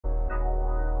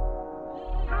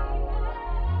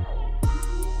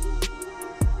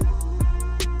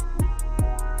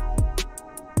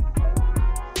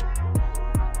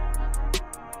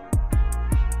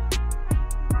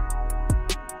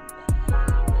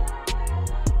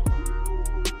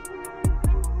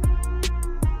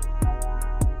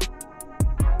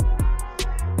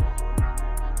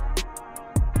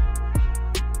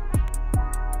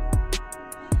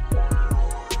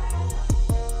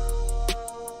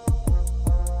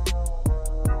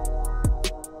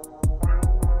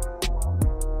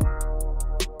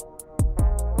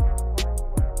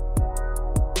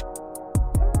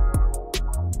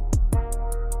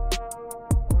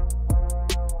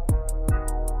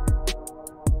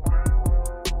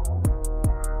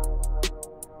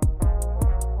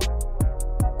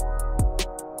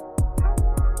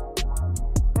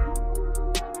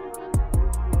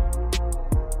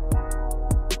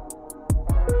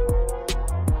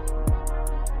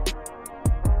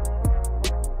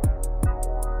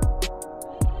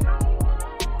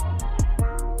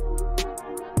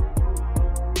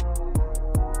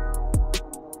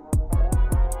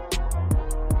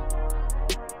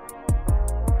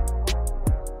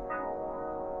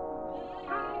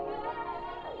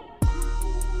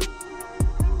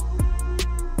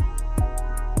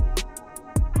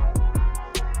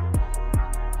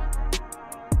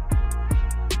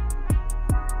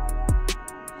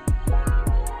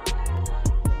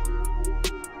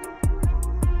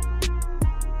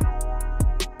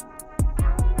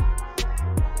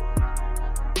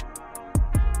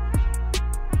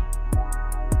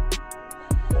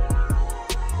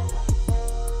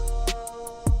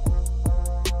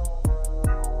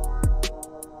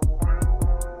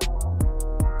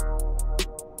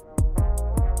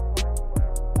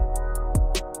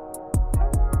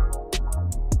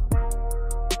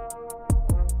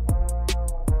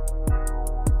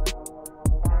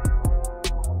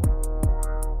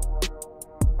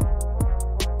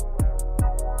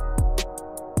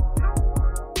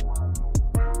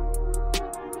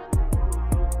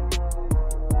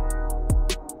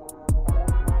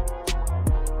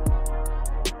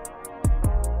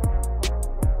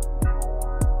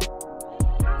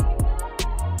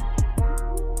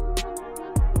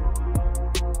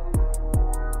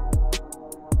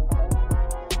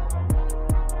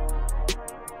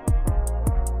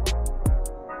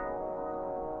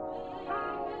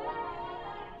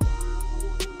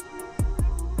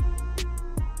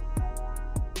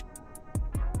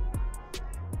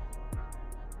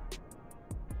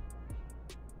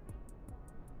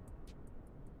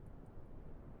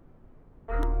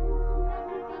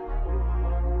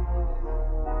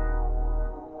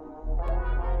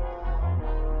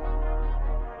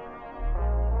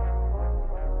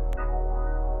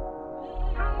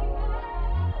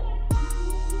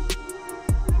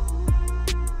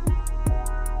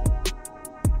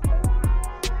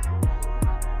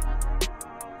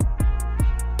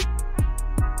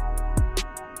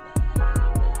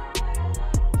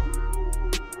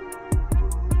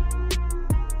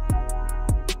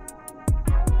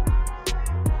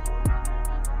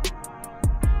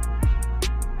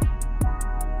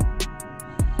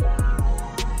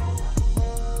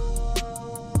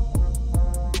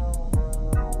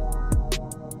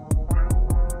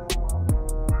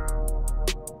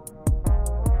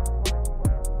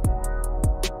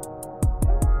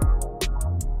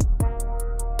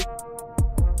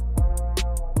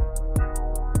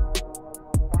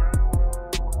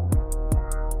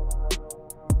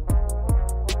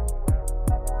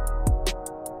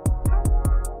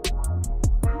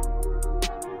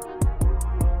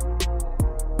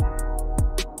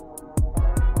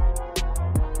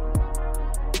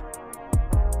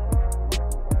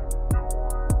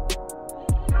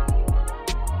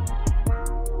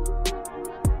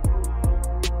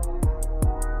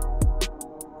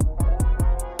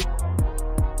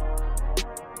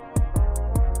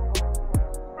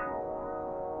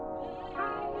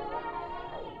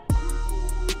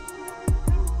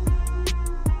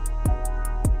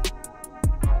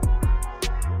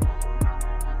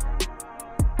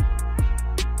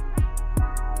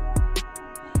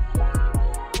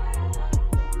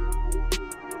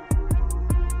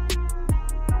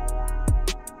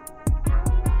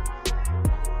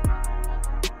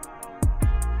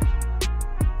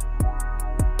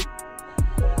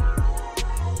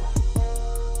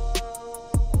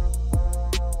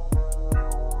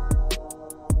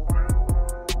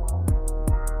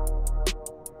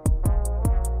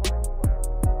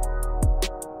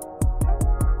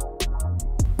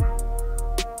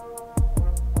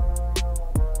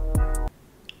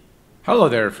Hello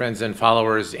there, friends and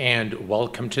followers, and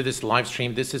welcome to this live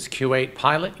stream. This is Q8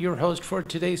 Pilot, your host for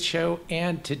today's show,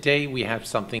 and today we have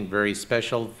something very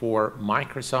special for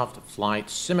Microsoft Flight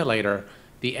Simulator,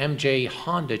 the MJ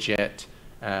Honda Jet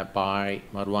by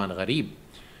Marwan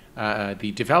Ghareeb,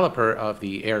 the developer of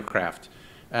the aircraft.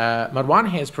 Marwan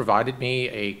has provided me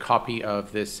a copy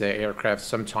of this aircraft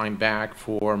some time back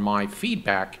for my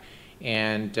feedback,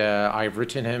 and I've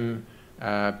written him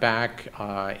back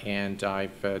and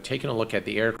I've taken a look at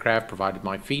the aircraft, provided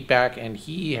my feedback, and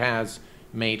he has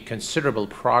made considerable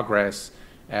progress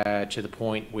to the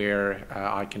point where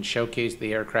I can showcase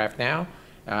the aircraft now.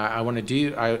 I want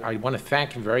to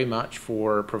thank him very much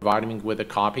for providing me with a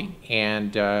copy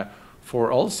and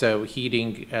for also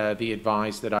heeding the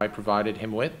advice that I provided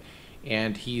him with.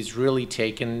 And he's really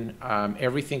taken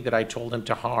everything that I told him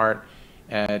to heart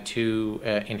to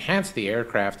enhance the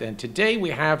aircraft. And today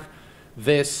we have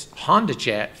this Honda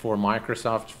Jet for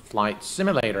Microsoft Flight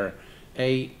Simulator,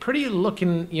 a pretty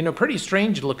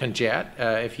strange looking jet,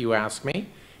 if you ask me,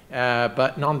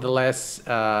 but nonetheless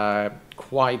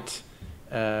quite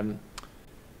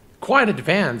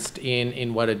advanced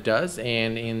in what it does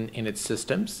and in its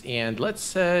systems. And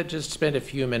let's just spend a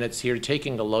few minutes here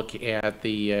taking a look at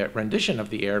the rendition of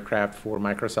the aircraft for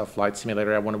Microsoft Flight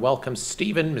Simulator. I want to welcome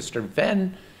Stephen, Mr.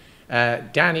 Venn,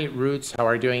 Danny Roots, how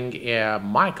are you doing?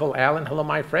 Michael Allen, hello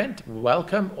my friend,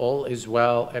 welcome. All is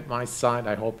well at my side.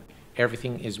 I hope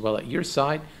everything is well at your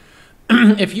side.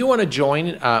 If you want to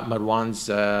join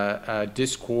Marwan's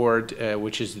Discord,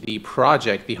 which is the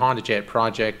project, the Honda Jet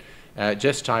project,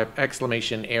 just type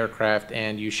 !aircraft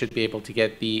and you should be able to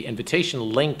get the invitation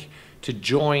link to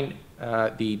join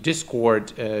the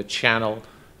Discord channel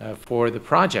for the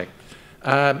project.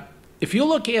 If you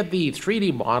look at the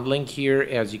 3D modeling here,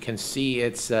 as you can see,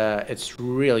 it's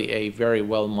really a very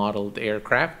well modeled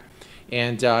aircraft.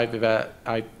 And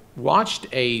I've watched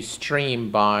a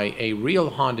stream by a real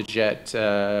Honda Jet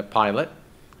pilot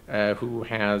who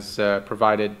has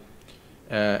provided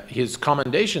his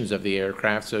commendations of the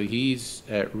aircraft. So he's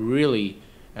really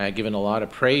given a lot of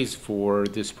praise for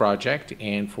this project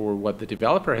and for what the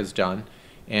developer has done.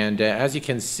 And as you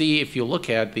can see, if you look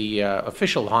at the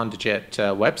official Honda Jet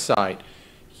website,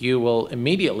 you will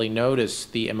immediately notice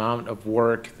the amount of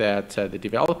work that the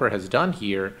developer has done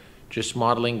here, just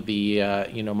modeling the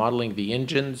modeling the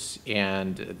engines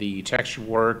and the texture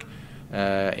work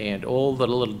and all the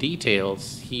little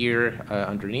details here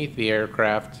underneath the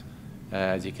aircraft.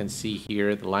 As you can see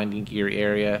here, the landing gear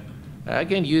area.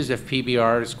 Again, use of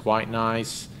PBR is quite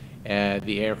nice.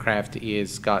 The aircraft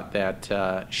is got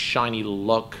that shiny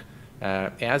look,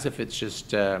 as if it's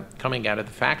just coming out of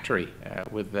the factory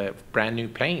with brand new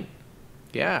paint.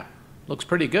 Yeah, looks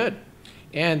pretty good.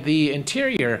 And the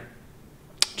interior,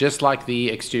 just like the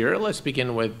exterior, let's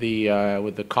begin with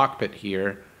the cockpit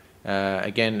here.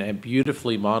 Again, a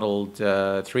beautifully modeled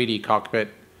 3D cockpit.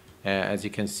 As you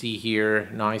can see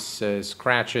here, nice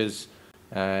scratches,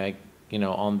 on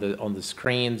the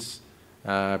screens.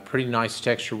 Pretty nice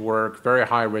texture work, very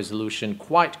high resolution,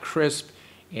 quite crisp,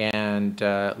 and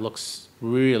looks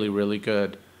really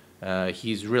good.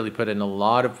 He's really put in a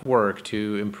lot of work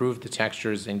to improve the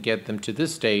textures and get them to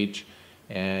this stage.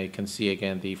 You can see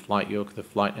again the flight yoke, the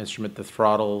flight instrument, the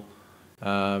throttle.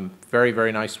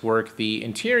 Very nice work. The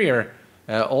interior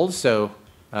also,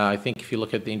 I think if you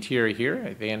look at the interior here,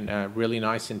 again, really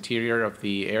nice interior of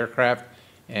the aircraft.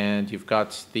 And you've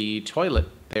got the toilet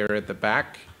there at the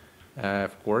back.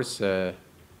 Of course, a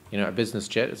business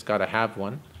jet has got to have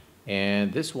one.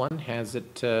 And this one has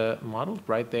it modeled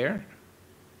right there.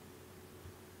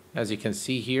 As you can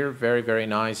see here, very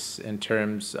nice in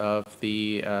terms of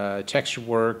the texture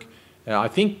work. I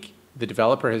think the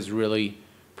developer has really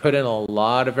put in a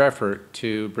lot of effort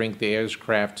to bring the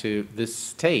aircraft to this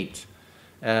state.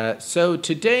 So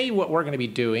today what we're going to be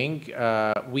doing,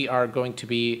 we are going to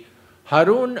be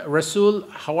Harun Rasul,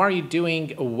 how are you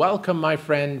doing? Welcome, my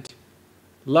friend.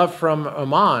 Love from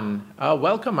Oman.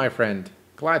 Welcome, my friend.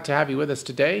 Glad to have you with us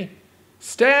today.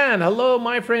 Stan, hello,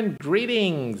 my friend.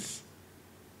 Greetings.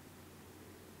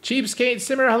 Cheapskate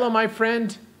Simmer, hello, my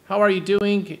friend. How are you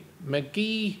doing?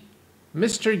 McGee,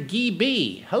 Mr. Gee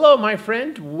B. Hello, my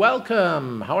friend.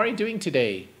 Welcome. How are you doing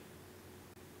today?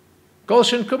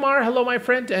 Gulshan Kumar, hello, my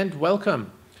friend, and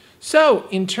welcome. So,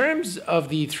 in terms of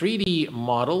the 3D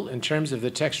model, in terms of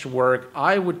the texture work,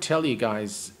 I would tell you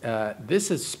guys, this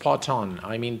is spot on.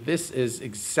 I mean, this is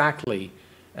exactly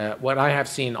what I have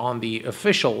seen on the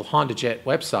official Honda Jet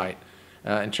website.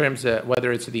 In terms of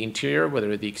whether it's the interior,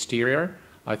 whether the exterior,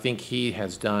 I think he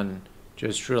has done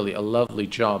just really a lovely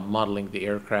job modeling the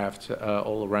aircraft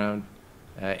all around.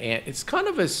 And it's kind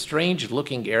of a strange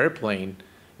looking airplane.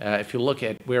 If you look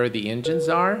at where the engines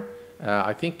are,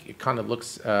 I think it kind of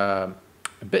looks a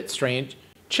bit strange.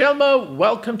 Chelmo,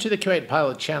 welcome to the Kuwait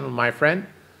Pilot channel, my friend.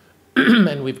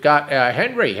 And we've got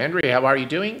Henry. Henry, how are you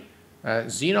doing?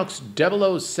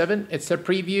 Xenox 007, it's a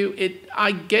preview.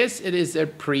 I guess it is a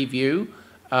preview.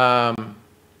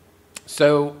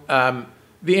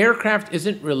 The aircraft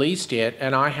isn't released yet,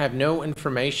 and I have no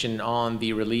information on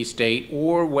the release date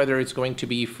or whether it's going to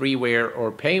be freeware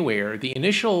or payware. The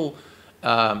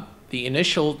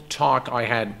initial talk I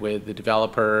had with the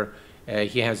developer,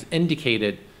 he has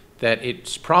indicated that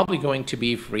it's probably going to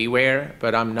be freeware,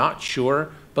 but I'm not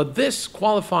sure. But this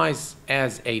qualifies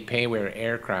as a payware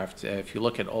aircraft. If you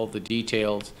look at all the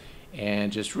details,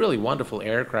 and just really wonderful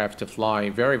aircraft to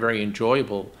fly, very, very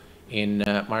enjoyable in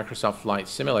Microsoft Flight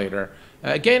Simulator.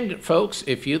 Again, folks,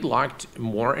 if you'd like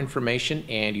more information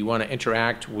and you want to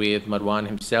interact with Marwan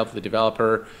himself, the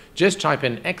developer, just type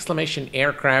in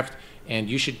 !aircraft and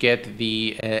you should get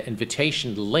the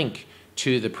invitation link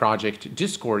to the project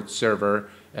Discord server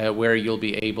where you'll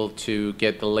be able to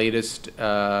get the latest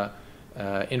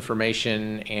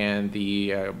information and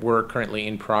the work currently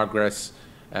in progress.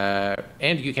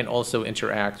 And you can also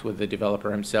interact with the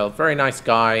developer himself. Very nice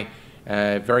guy,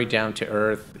 very down to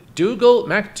earth. Dougal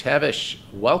McTavish,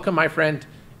 welcome, my friend,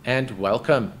 and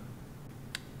welcome.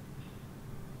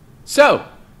 So,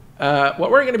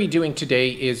 what we're going to be doing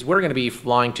today is we're going to be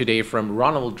flying today from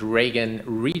Ronald Reagan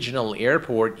Regional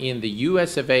Airport in the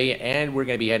US of A, and we're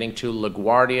going to be heading to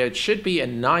LaGuardia. It should be a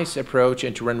nice approach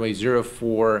into runway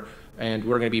 04, and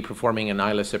we're going to be performing an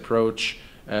ILS approach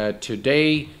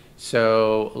today.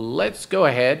 So let's go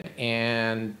ahead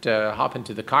and hop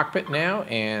into the cockpit now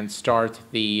and start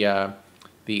the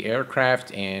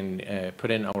aircraft and put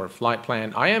in our flight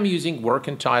plan. I am using work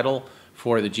and title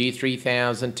for the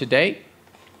G3000 today.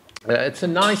 It's a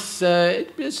nice,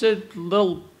 it's a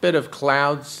little bit of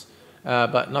clouds,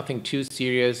 but nothing too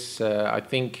serious. I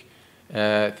think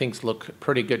things look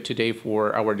pretty good today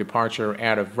for our departure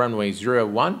out of runway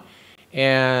 01.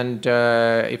 And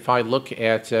if I look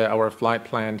at our flight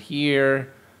plan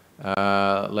here,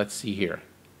 let's see here.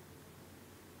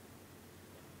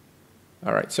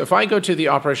 All right, so if I go to the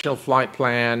operational flight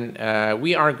plan,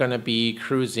 we are going to be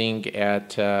cruising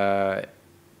at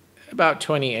about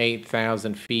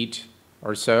 28,000 feet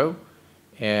or so.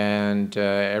 And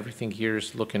everything here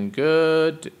is looking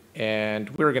good. And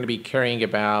we're going to be carrying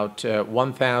about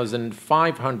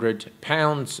 1,500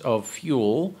 pounds of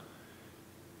fuel.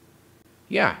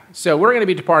 Yeah, so we're going to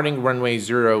be departing runway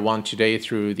 01 today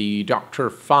through the Doctor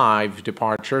 5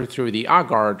 departure through the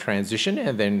Agar transition,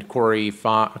 and then Corey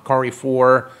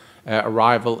 4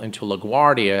 arrival into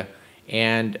LaGuardia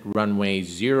and runway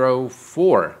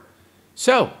 04.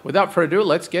 So without further ado,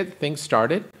 let's get things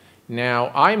started.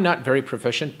 Now, I'm not very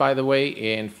proficient, by the way,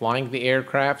 in flying the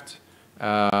aircraft,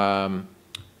 but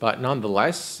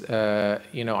nonetheless,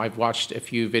 you know, I've watched a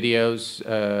few videos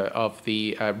of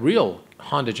the real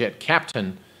HondaJet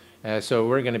Captain. So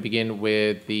we're going to begin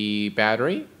with the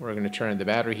battery. We're going to turn the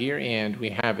battery here, and we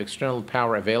have external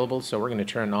power available. So we're going to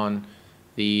turn on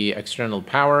the external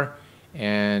power,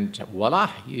 and voila,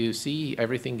 you see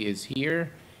everything is here.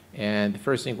 And the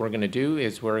first thing we're going to do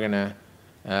is we're going to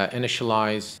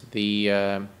initialize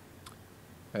the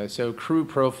so crew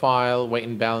profile, weight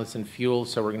and balance, and fuel.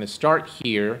 So we're going to start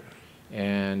here,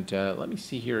 and let me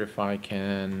see here if I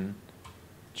can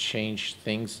change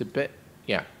things a bit.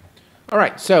 Yeah. All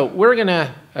right, so we're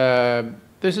gonna,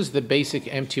 this is the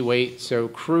basic empty weight, so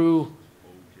crew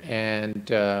and,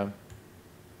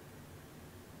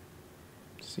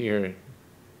 see here,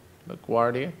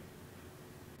 LaGuardia.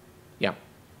 Yeah.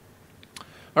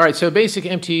 All right, so basic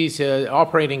empties,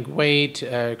 operating weight,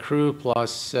 crew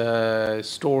plus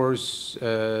stores,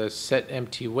 set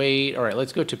empty weight. All right,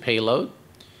 let's go to payload.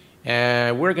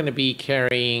 We're gonna be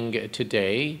carrying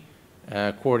today,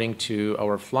 according to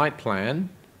our flight plan,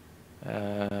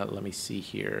 let me see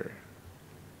here.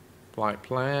 Flight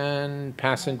plan,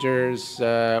 passengers,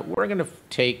 we're going to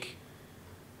take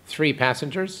 3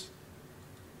 passengers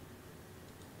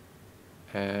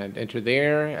and enter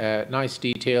there. Nice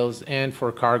details. And for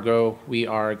cargo, we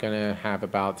are going to have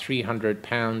about 300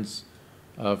 pounds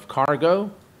of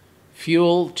cargo.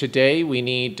 Fuel today, we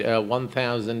need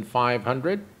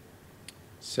 1,500.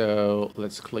 So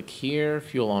let's click here,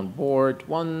 fuel on board,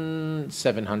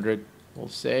 1,700, we'll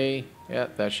say. Yeah,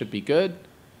 that should be good.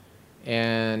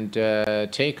 And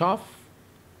takeoff.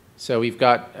 So we've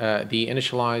got the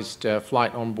initialized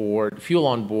flight on board, fuel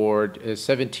on board,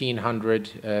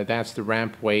 1,700. That's the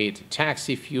ramp weight.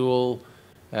 Taxi fuel,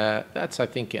 that's, I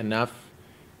think, enough.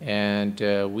 And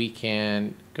we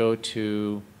can go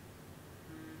to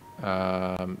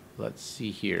Let's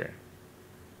see here.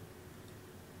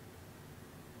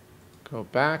 Go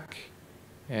back.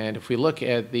 And if we look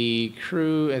at the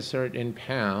crew assert in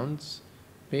pounds,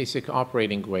 basic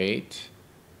operating weight,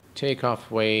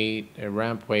 takeoff weight,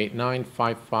 ramp weight,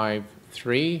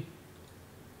 9553.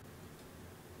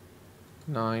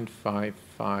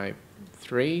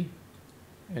 9553.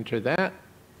 Enter that.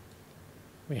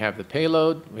 We have the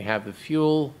payload, we have the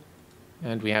fuel,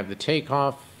 and we have the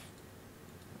takeoff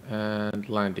and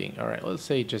landing. All right, let's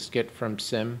say just get from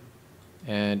sim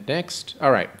and next.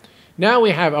 All right, now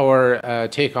we have our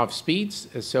takeoff speeds.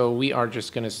 So we are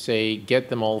just going to say get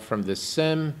them all from the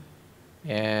sim.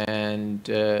 And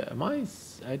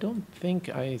I don't think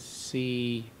I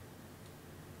see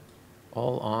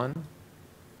all on.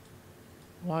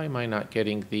 Why am I not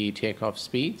getting the takeoff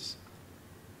speeds?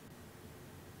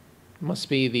 Must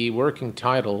be the working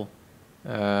title,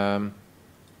 because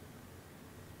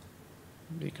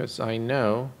I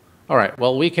know. All right,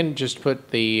 well, we can just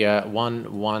put the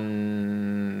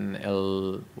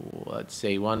let's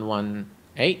say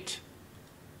 118.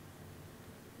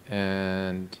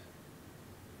 And,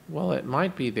 well, it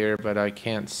might be there, but I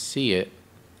can't see it.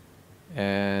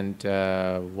 And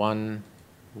 1,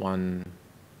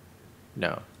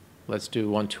 no, let's do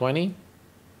 120.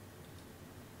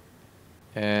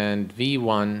 And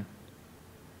V1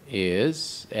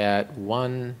 is at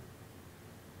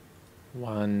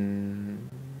 118.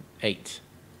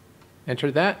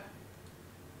 Enter that.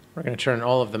 We're going to turn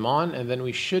all of them on, and then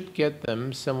we should get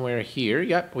them somewhere here.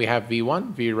 Yep, we have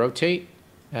V1, V rotate.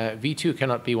 V2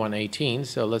 cannot be 118,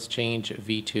 so let's change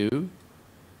V2.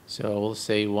 So we'll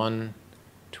say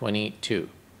 122.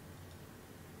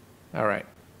 All right.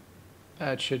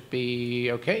 That should be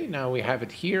okay. Now we have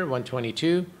it here,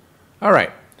 122. All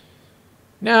right.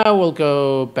 Now we'll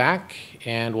go back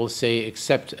and we'll say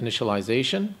accept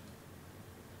initialization.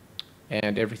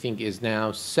 And everything is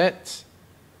now set.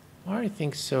 Why are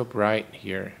things so bright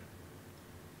here?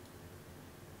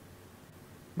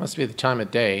 Must be the time of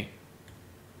day.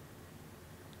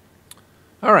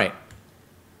 All right.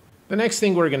 The next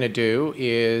thing we're going to do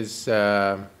is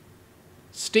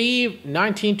Steve,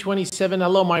 1927,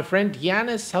 hello, my friend.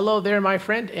 Yanis, hello there, my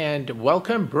friend, and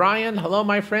welcome. Brian, hello,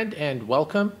 my friend, and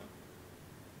welcome.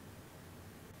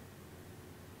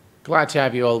 Glad to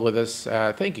have you all with us.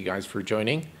 Thank you guys for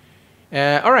joining.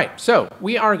 All right, so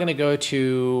we are going to go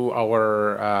to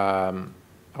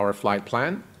our flight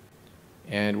plan,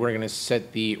 and we're going to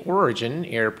set the origin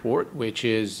airport, which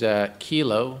is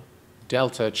Kilo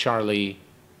Delta Charlie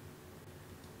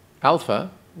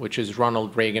Alpha, which is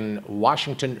Ronald Reagan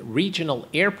Washington Regional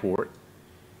Airport,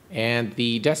 and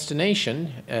the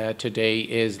destination today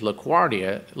is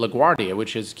LaGuardia,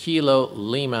 which is Kilo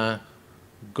Lima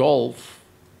Golf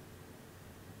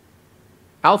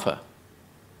Alpha.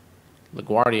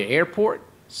 LaGuardia Airport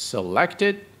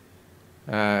selected.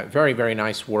 Very, very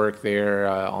nice work there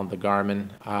on the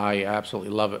Garmin. I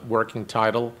absolutely love it. Working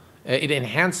title. It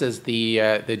enhances the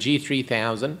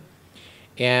G3000.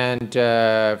 And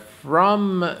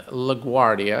from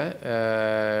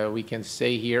LaGuardia, we can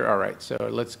say here, all right, so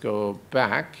let's go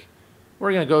back.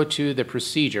 We're going to go to the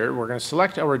procedure. We're going to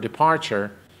select our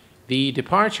departure. The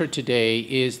departure today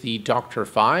is the Doctor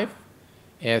 5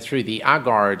 through the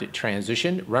Agard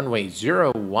transition, runway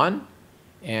 01.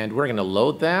 And we're going to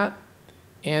load that.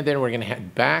 And then we're going to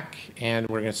head back and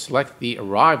we're going to select the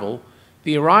arrival.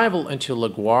 The arrival into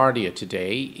LaGuardia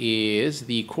today is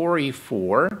the Corey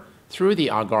 4 through the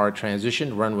Agard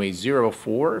transition, runway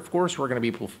 04. Of course, we're going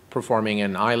to be performing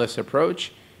an ILS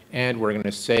approach, and we're going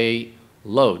to say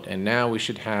load. And now we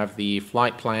should have the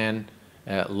flight plan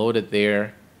loaded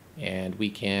there, and we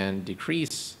can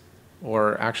decrease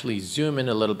or actually zoom in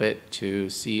a little bit to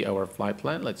see our flight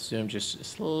plan. Let's zoom just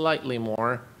slightly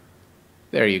more.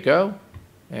 There you go.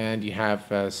 And you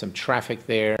have some traffic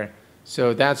there.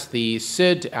 So that's the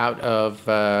SID out of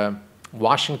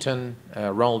Washington,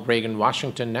 Ronald Reagan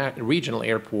Washington Regional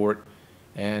Airport,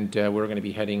 and we're going to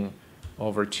be heading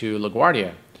over to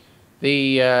LaGuardia.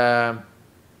 The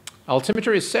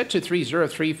altimeter is set to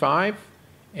 3035,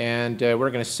 and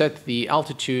we're going to set the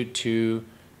altitude to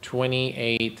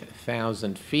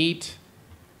 28,000 feet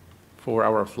for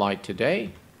our flight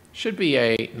today. Should be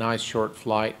a nice short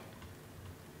flight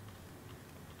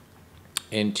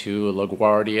into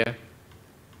LaGuardia.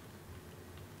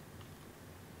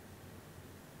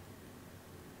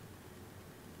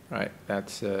 Right,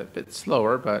 that's a bit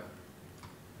slower, but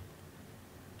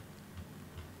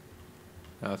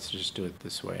let's just do it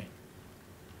this way.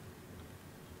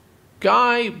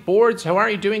 Guy Boards, how are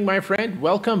you doing, my friend?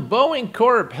 Welcome. Boeing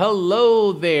Corp,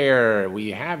 hello there.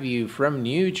 We have you from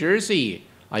New Jersey.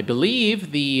 I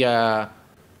believe the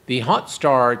hot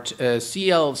start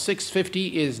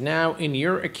CL650 is now in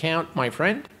your account, my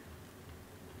friend.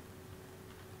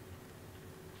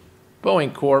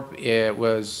 Boeing Corp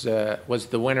was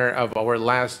the winner of our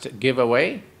last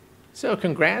giveaway. So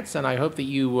congrats, and I hope that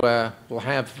you will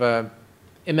have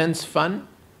immense fun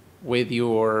with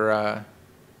your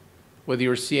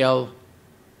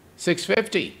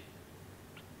CL650.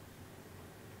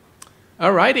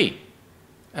 Alrighty.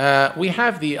 We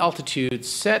have the altitude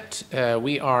set.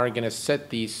 We are going to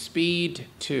set the speed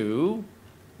to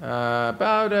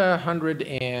about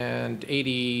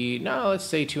 180, no, let's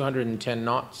say 210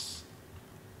 knots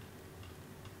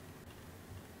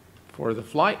for the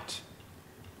flight.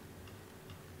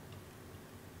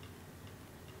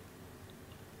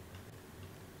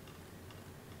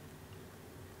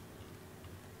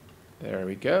 There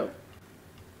we go.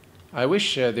 I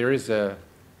wish there is a,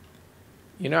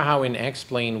 you know how in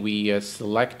X-Plane we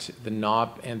select the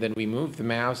knob and then we move the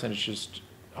mouse and it just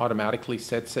automatically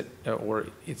sets it, or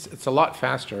it's a lot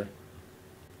faster.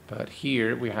 But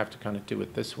here we have to kind of do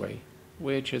it this way,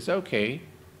 which is okay.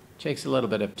 Takes a little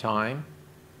bit of time.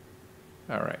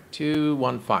 All right,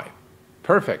 215.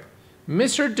 Perfect.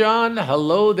 Mr. Don,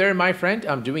 hello there, my friend.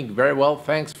 I'm doing very well.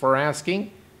 Thanks for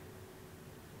asking.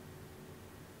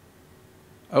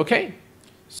 Okay.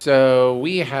 So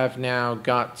we have now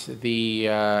got the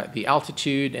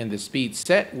altitude and the speed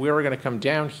set. We're going to come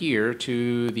down here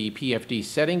to the PFD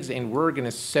settings and we're going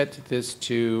to set this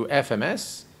to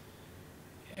FMS.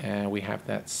 And we have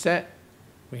that set.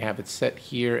 We have it set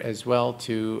here as well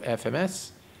to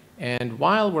FMS. And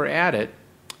while we're at it,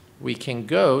 we can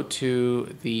go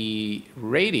to the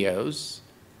radios.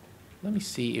 Let me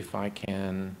see if I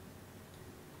can.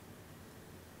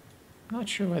 Not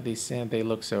sure why they said they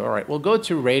look so. All right, we'll go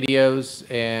to radios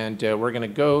and we're going to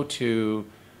go to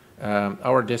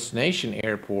our destination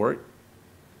airport,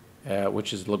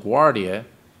 which is LaGuardia.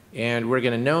 And we're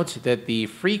going to note that the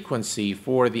frequency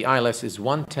for the ILS is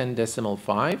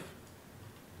 110.5.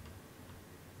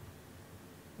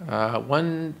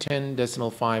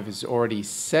 110.5 is already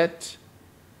set.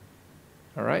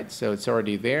 All right, so it's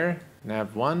already there.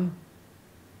 Nav 1,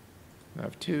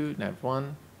 Nav 2, Nav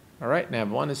 1. All right,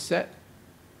 Nav 1 is set.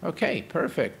 Okay,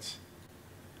 perfect.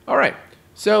 All right,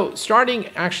 so starting,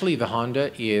 actually the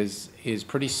Honda is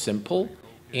pretty simple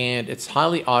and it's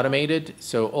highly automated.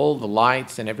 So all the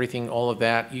lights and everything, all of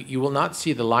that, you will not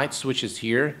see the light switches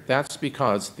here. That's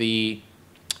because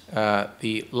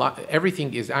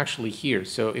everything is actually here.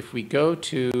 So if we go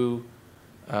to,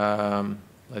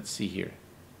 let's see here,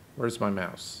 where's my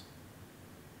mouse?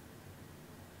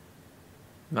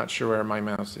 Not sure where my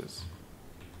mouse is.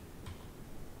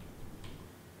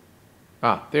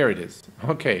 Ah, there it is.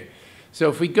 Okay, so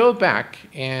if we go back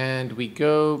and we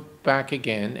go back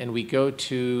again and we go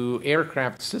to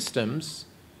aircraft systems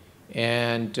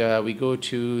and we go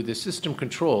to the system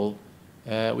control,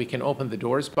 we can open the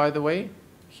doors, by the way,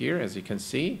 here as you can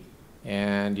see,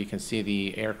 and you can see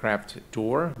the aircraft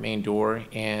door, main door,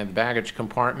 and the baggage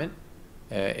compartment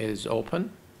is open.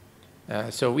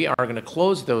 So we are going to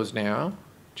close those now.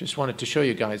 Just wanted to show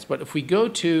you guys. But if we go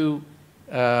to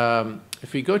the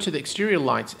exterior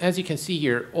lights, as you can see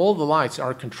here, all the lights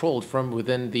are controlled from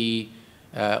within the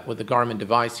with the Garmin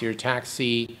device here.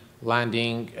 Taxi,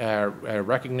 landing,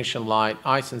 recognition light,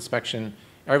 ice inspection.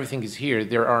 Everything is here.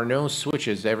 There are no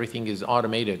switches. Everything is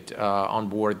automated on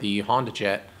board the Honda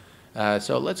Jet.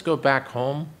 So let's go back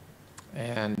home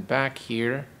and back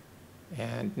here.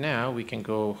 And now we can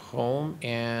go home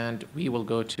and we will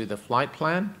go to the flight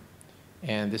plan.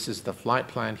 And this is the flight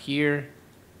plan here.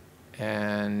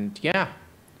 And yeah,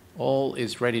 all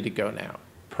is ready to go now.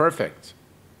 Perfect.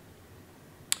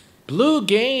 Blue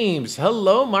Games,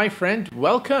 hello my friend,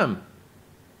 welcome.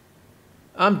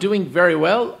 I'm doing very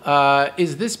well.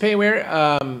 Is this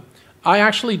payware? I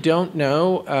actually don't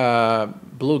know,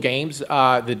 Blue Games.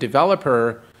 The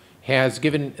developer has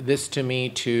given this to me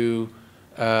to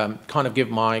kind of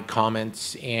give my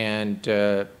comments and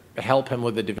help him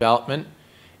with the development.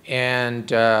 And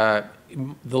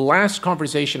the last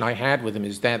conversation I had with him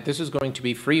is that this is going to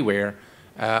be freeware.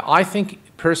 I think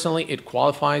personally it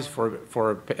qualifies for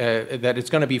that it's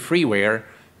going to be freeware,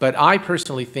 but I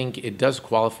personally think it does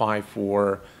qualify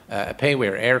for a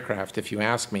payware aircraft, if you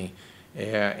ask me.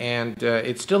 And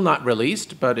it's still not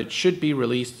released, but it should be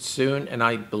released soon, and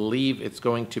I believe it's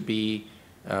going to be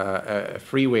a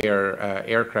freeware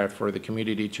aircraft for the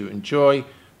community to enjoy,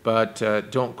 but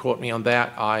don't quote me on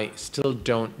that. I still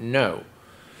don't know.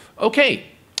 Okay,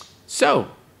 so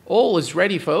all is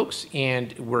ready, folks,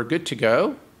 and we're good to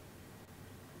go.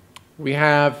 We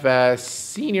have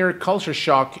Senior Culture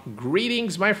Shock.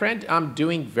 Greetings, my friend. I'm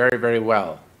doing very, very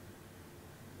well.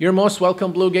 You're most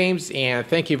welcome, Blue Games, and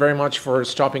thank you very much for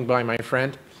stopping by, my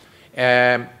friend.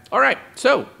 All right,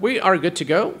 so we are good to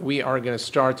go. We are going to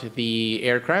start the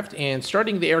aircraft, and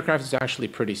starting the aircraft is actually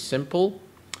pretty simple.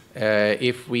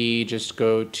 If we just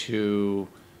go to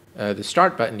the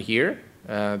start button here,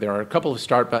 there are a couple of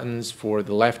start buttons for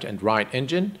the left and right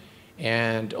engine,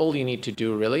 and all you need to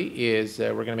do really is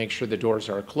we're going to make sure the doors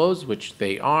are closed, which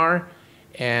they are,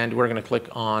 and we're going to click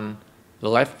on the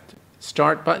left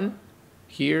start button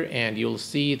here, and you'll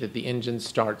see that the engine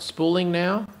starts spooling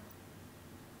now.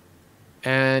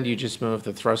 And you just move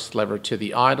the thrust lever to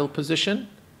the idle position,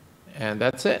 and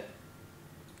that's it.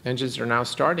 Engines are now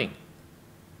starting.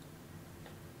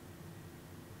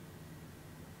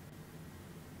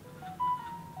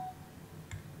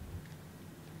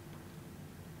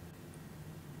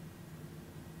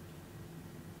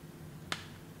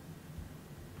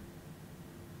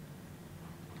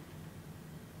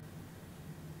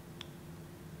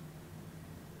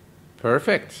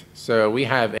 Perfect. So we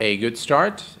have a good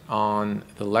start on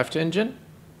the left engine,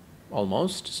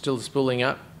 almost, still spooling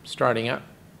up, starting up.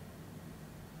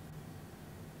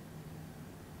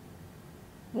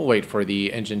 We'll wait for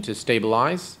the engine to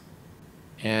stabilize,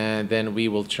 and then we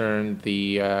will turn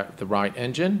the right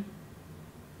engine.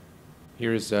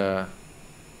 Here's you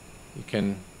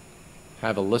can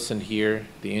have a listen here,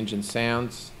 the engine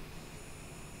sounds.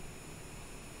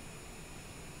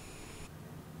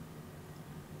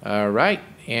 All right,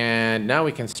 and now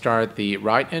we can start the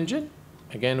right engine.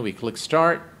 Again, we click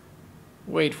start,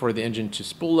 wait for the engine to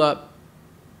spool up,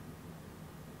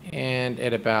 and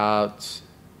at about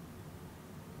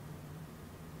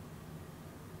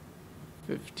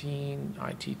 15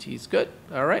 ITT is good.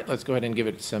 All right, let's go ahead and give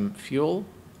it some fuel.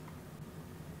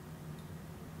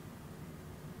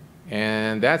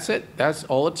 And that's it. That's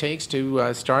all it takes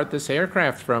to start this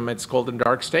aircraft from its cold and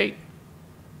dark state.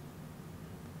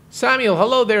 Samuel,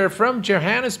 hello there from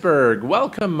Johannesburg.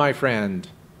 Welcome, my friend.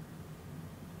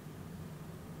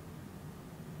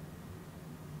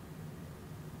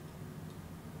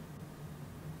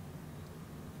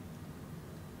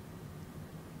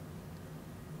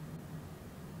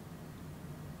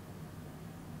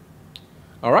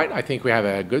 All right, I think we have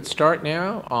a good start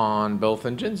now on both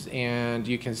engines, and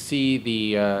you can see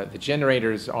the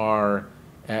generators are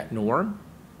at norm,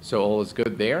 so all is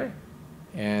good there.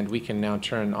 And we can now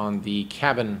turn on the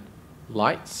cabin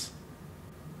lights.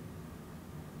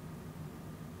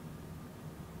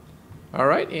 All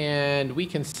right, and we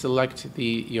can select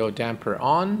the yaw damper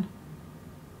on,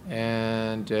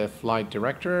 and flight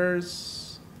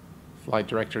directors. Flight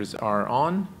directors are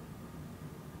on.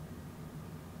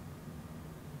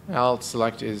 Alt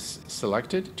select is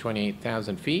selected,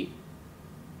 28,000 feet.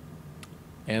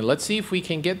 And let's see if we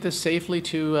can get this safely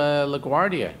to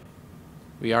LaGuardia.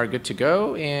 We are good to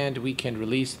go, and we can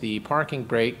release the parking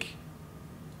brake.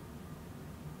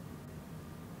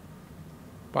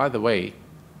 By the way,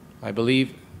 I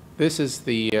believe this is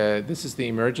the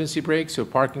emergency brake. So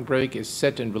parking brake is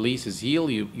set and release is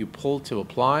yield. You pull to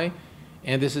apply,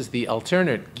 and this is the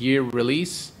alternate gear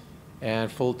release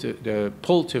and pull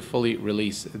to fully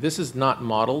release. This is not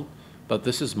modeled, but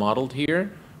this is modeled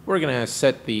here. We're gonna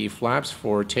set the flaps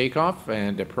for takeoff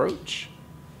and approach.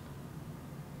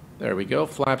 There we go,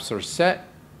 flaps are set,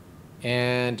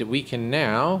 and we can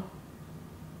now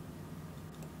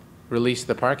release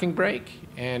the parking brake,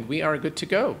 and we are good to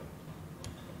go.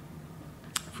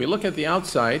 If we look at the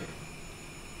outside,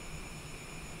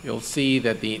 you'll see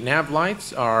that the nav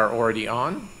lights are already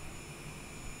on.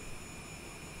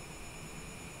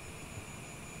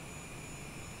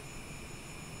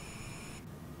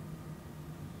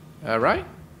 All right,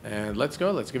 and let's go.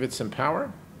 Let's give it some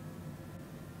power.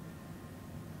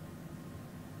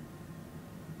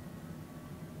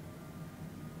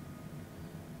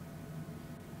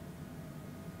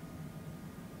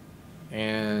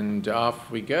 And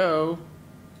off we go,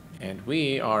 and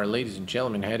we are, ladies and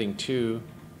gentlemen, heading to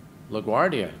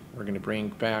LaGuardia. We're going to bring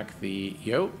back the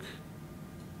yoke.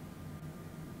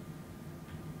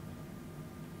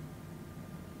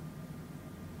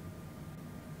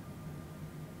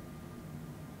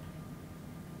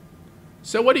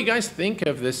 So what do you guys think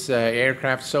of this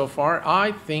aircraft so far?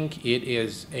 I think it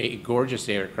is a gorgeous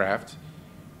aircraft,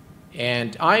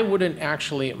 and I wouldn't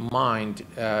actually mind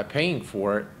paying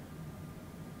for it.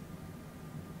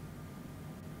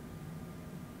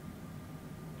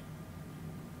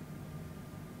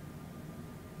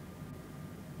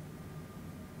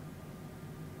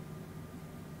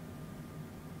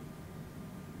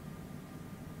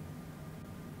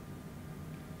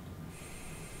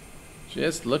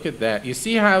 Just look at that. You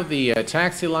see how the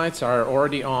taxi lights are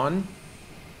already on?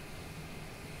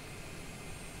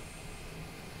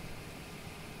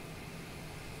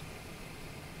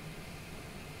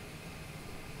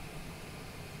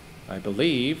 I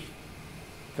believe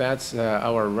that's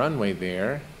our runway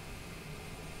there.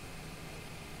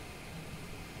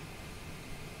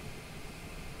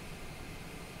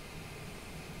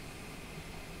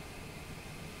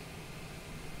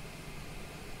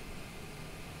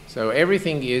 So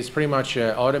everything is pretty much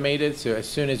automated. So as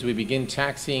soon as we begin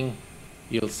taxiing,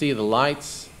 you'll see the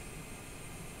lights.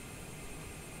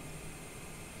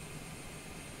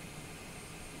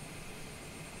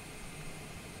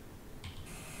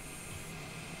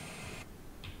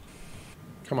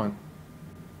 Come on.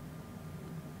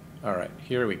 All right,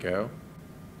 here we go.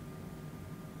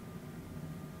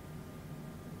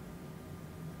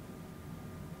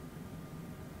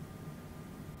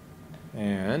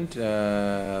 And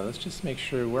let's just make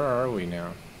sure, where are we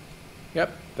now?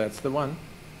 Yep, that's the one.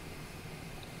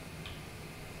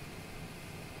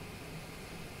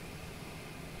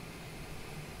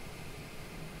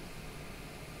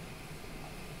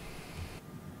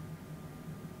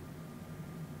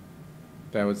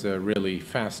 That was a really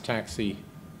fast taxi.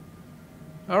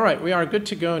 All right, we are good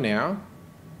to go now.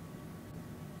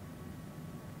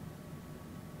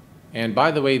 And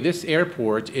by the way, this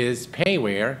airport is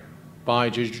Payware by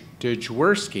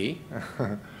Jaworski.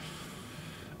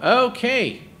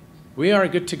 Okay, we are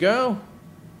good to go.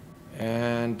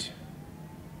 And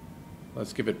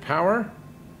let's give it power.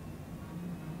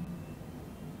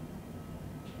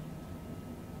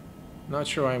 Not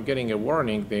sure why I'm getting a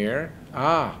warning there.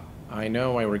 Ah, I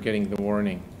know why we're getting the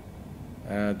warning.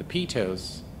 The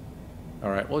pitos.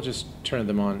 All right, we'll just turn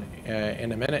them on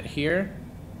in a minute here.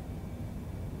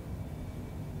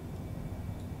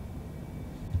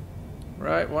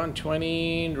 Right,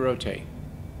 120, rotate.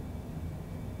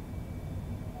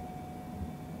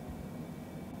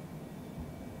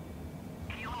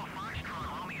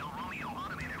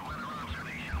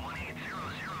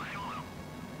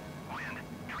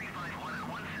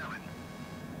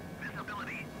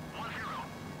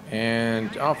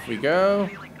 And off we go.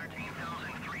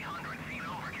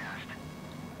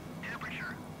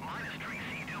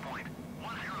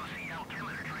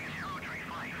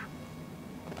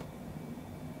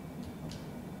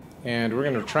 And we're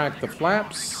going to track the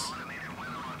flaps.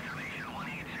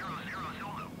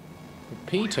 The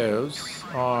pitos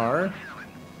are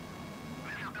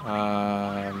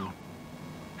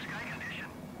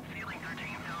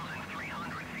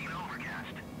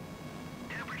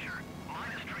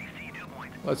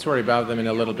let's worry about them in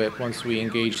a little bit once we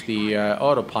engage the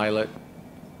autopilot.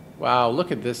 Wow,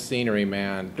 look at this scenery,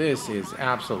 man. This is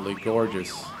absolutely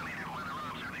gorgeous.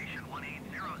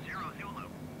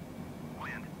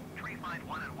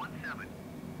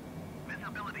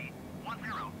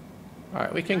 All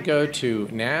right, we can go to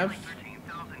nav.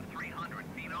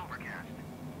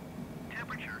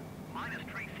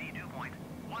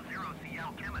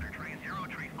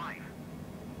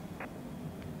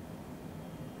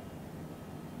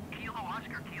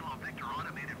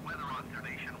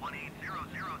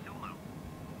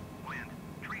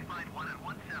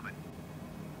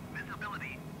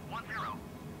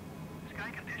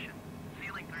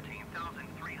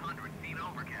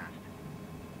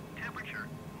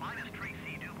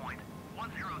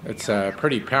 It's a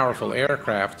pretty powerful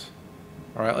aircraft.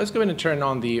 All right, let's go ahead and turn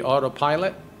on the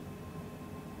autopilot.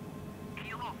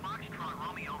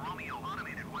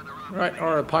 All right,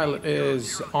 autopilot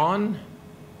is on.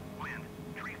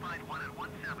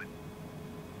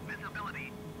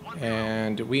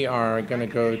 And we are going to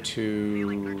go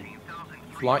to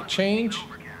flight change.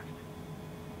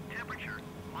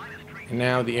 And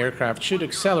now the aircraft should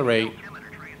accelerate.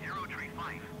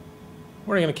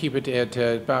 We're going to keep it at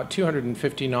about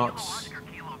 250 knots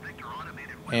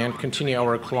and continue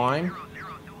our climb.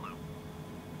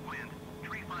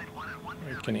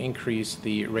 We can increase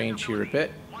the range here a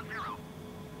bit.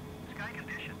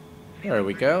 There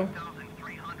we go.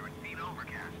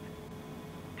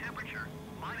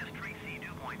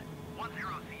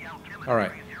 All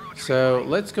right, so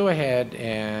let's go ahead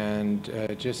and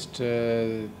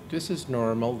this is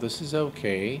normal, this is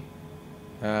okay.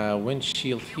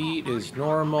 Windshield heat is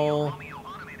normal.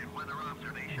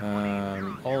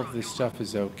 All of this stuff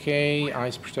is okay.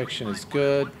 Ice protection is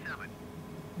good.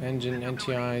 Engine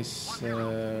anti-ice.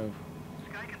 The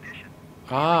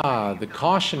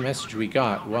caution message we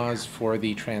got was for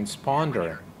the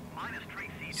transponder.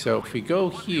 So if we go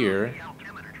here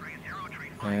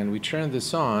and we turn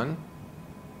this on,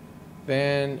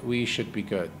 then we should be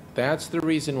good. That's the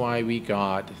reason why we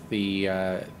got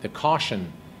the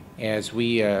caution as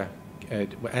we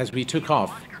took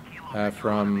off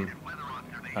from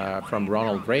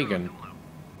Ronald Reagan.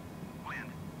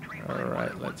 All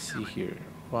right, let's see here.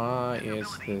 Why is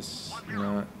this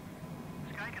not?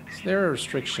 Is there a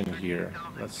restriction here?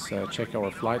 Let's check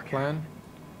our flight plan.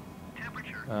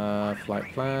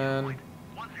 Flight plan.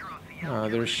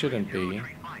 There shouldn't be.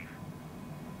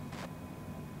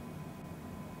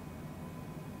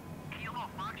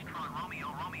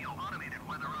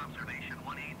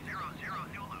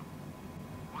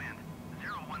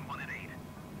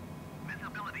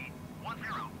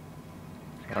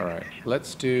 All right,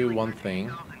 let's do one thing.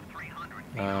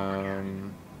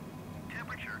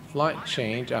 Flight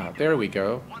change. Ah, there we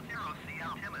go.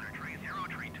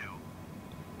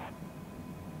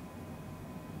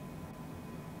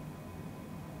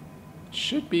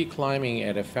 Should be climbing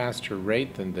at a faster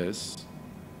rate than this.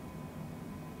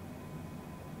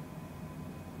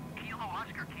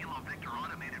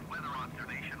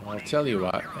 I'll tell you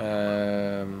what.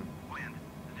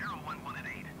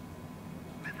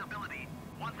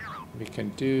 We can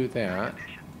do that.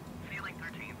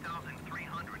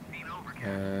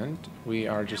 And we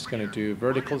are just going to do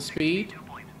vertical speed.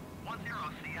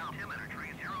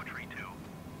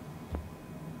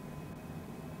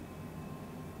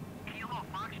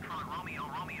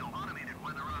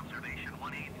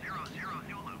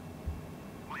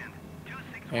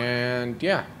 And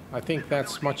yeah, I think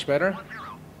that's much better.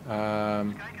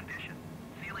 We're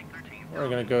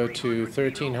going to go to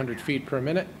 1,300 feet per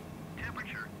minute.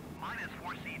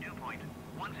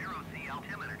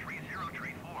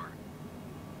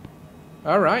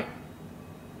 All right.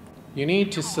 You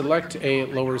need to select a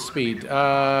lower speed.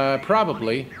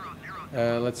 Probably.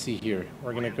 Let's see here.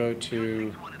 We're going to go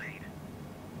to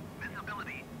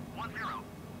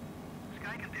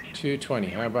 220.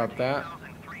 How about that?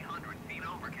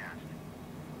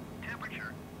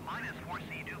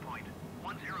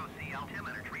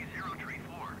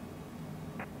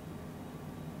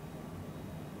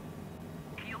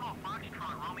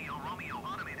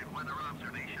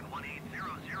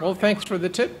 Well, thanks for the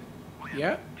tip.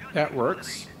 Yeah, that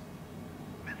works.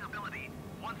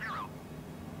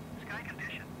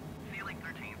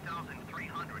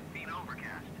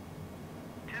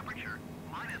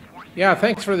 Yeah,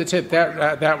 thanks for the tip.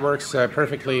 That works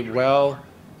perfectly well.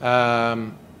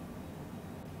 Yeah,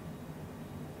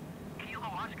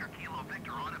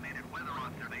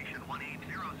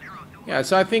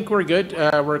 so I think we're good.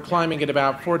 We're climbing at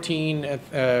about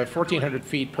 1,400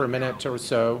 feet per minute or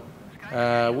so.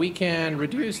 We can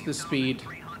reduce the speed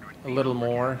a little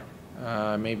more,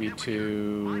 maybe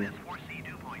to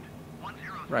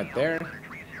right there.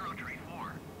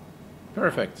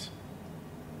 Perfect.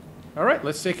 All right,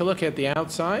 let's take a look at the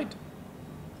outside.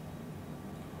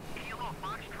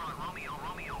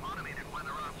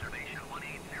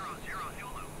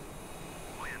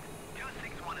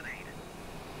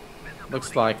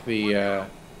 Looks like the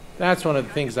that's one of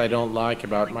the things I don't like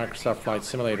about Microsoft Flight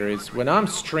Simulator is when I'm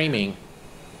streaming,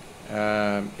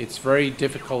 it's very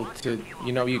difficult to,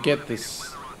 you get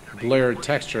this blurred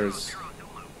textures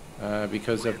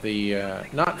because of the,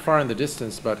 not far in the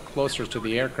distance, but closer to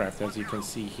the aircraft, as you can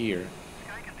see here.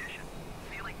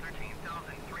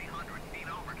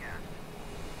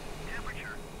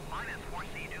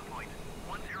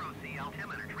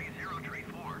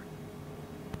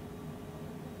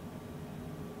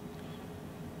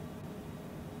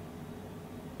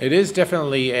 It is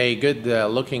definitely a good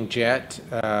looking jet.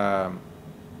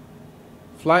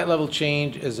 Flight level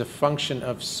change is a function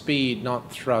of speed,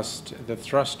 not thrust. The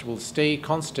thrust will stay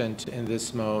constant in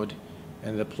this mode.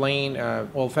 And the plane,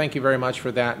 well, thank you very much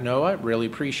for that, Noah. Really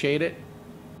appreciate it.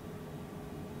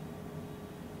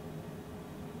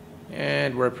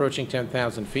 And we're approaching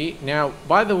 10,000 feet. Now,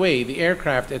 by the way, the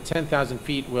aircraft at 10,000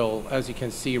 feet will, as you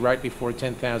can see, right before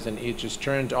 10,000, it just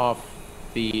turned off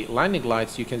the landing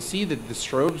lights. You can see that the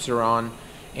strobes are on,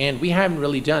 and we haven't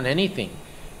really done anything.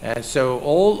 So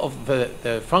all of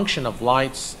the function of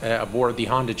lights aboard the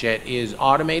Honda Jet is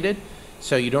automated,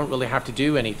 so you don't really have to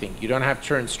do anything. You don't have to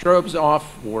turn strobes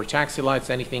off or taxi lights,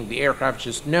 anything. The aircraft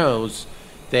just knows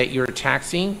that you're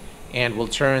taxiing and will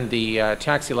turn the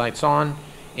taxi lights on.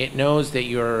 It knows that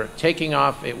you're taking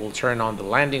off. It will turn on the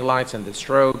landing lights and the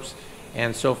strobes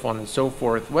and so on and so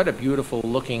forth. What a beautiful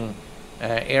looking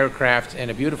aircraft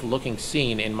and a beautiful looking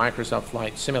scene in Microsoft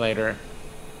Flight Simulator.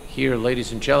 Here,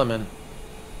 ladies and gentlemen,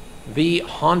 the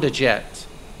Honda Jet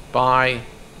by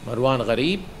Marwan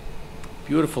Ghareeb.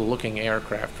 Beautiful looking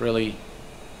aircraft, really,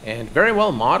 and very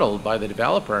well modeled by the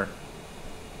developer.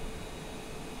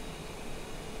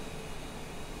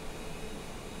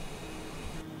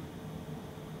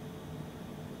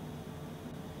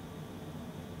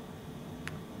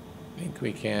 think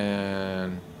we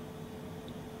can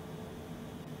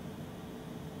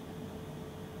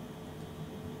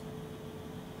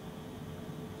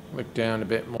look down a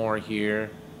bit more here.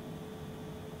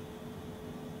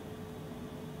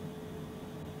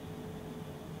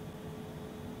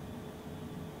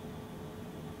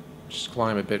 Just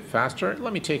climb a bit faster.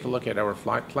 Let me take a look at our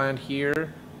flight plan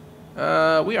here.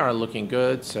 We are looking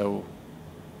good, so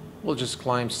we'll just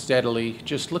climb steadily.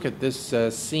 Just look at this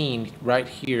scene right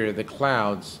here, the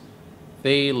clouds.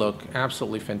 They look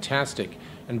absolutely fantastic.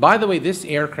 And by the way, this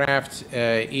aircraft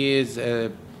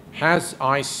has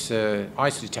ice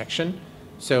detection.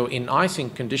 So in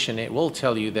icing condition, it will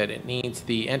tell you that it needs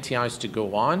the anti-ice to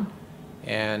go on.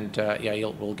 And yeah,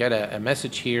 we'll get a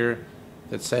message here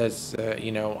that says,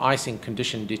 you know, icing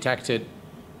condition detected,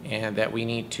 and that we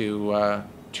need to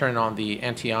turn on the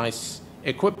anti-ice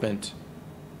equipment.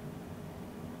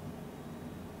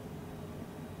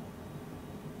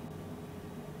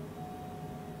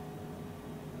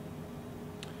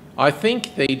 I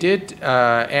think they did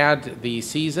add the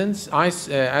seasons. Ice,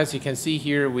 as you can see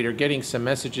here, we are getting some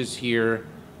messages here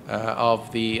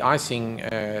of the icing.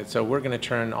 So we're going to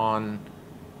turn on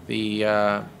the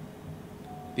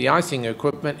icing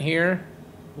equipment here.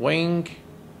 Wing,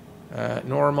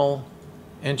 normal,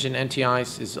 engine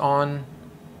anti-ice is on,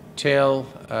 tail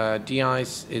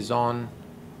de-ice is on,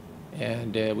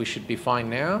 and we should be fine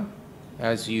now.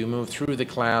 As you move through the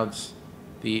clouds,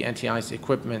 the anti-ice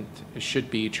equipment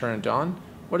should be turned on.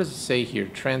 What does it say here?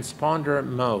 Transponder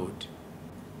mode.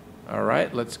 All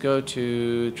right, let's go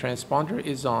to transponder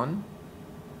is on.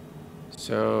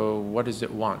 So what does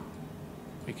it want?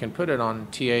 We can put it on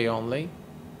TA only.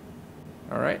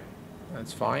 All right,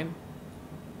 that's fine.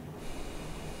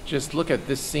 Just look at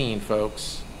this scene,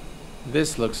 folks.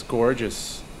 This looks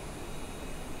gorgeous.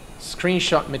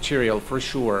 Screenshot material for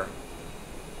sure.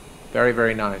 Very,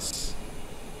 very nice.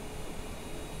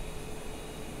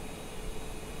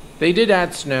 They did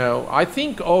add snow. I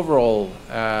think overall,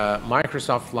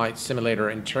 Microsoft Flight Simulator,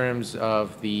 in terms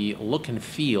of the look and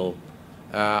feel,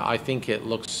 I think it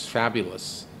looks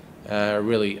fabulous.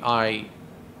 Really,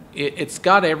 it's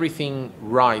got everything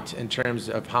right in terms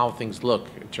of how things look,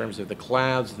 in terms of the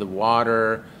clouds, the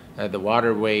water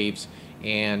waves,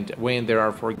 and when there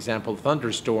are, for example,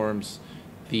 thunderstorms,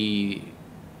 the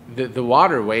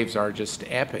water waves are just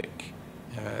epic,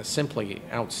 simply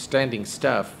outstanding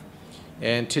stuff.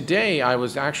 And today I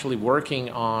was actually working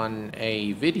on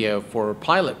a video for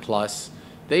Pilot Plus.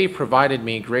 They provided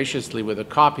me graciously with a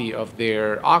copy of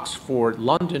their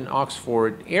London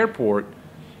Oxford Airport,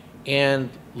 and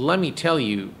let me tell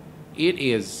you, it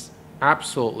is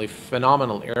absolutely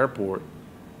phenomenal airport.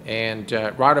 And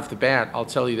right off the bat, I'll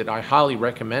tell you that I highly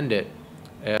recommend it.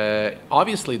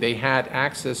 Obviously, they had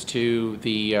access to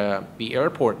the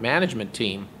airport management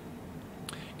team,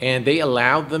 and they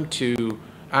allowed them to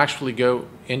actually go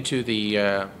into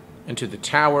the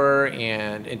tower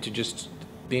and into just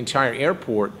the entire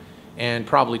airport and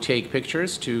probably take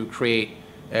pictures to create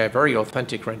a very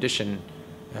authentic rendition.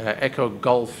 Echo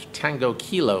Golf Tango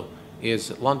Kilo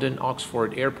is London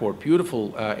Oxford Airport.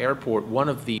 Beautiful airport, one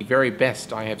of the very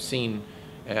best I have seen.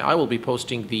 I will be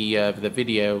posting the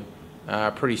video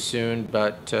pretty soon,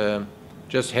 but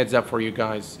just heads up for you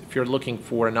guys. If you're looking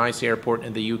for a nice airport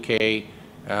in the UK,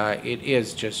 it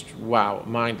is just, wow,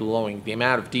 mind-blowing. The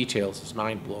amount of details is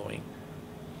mind-blowing.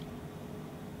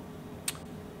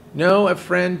 Know a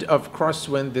friend of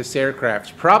Crosswind this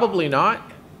aircraft? Probably not.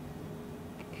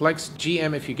 Flex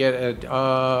GM if you get it.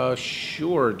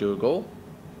 Sure, Dougal.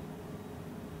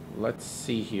 Let's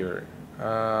see here.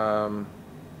 All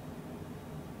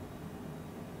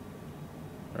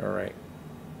right.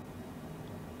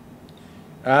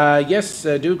 Yes,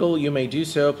 Dougal, you may do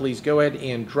so. Please go ahead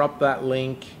and drop that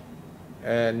link.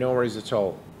 No worries at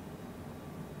all.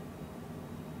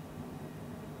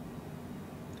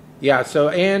 Yeah, so,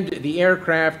 and the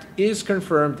aircraft is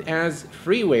confirmed as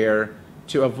freeware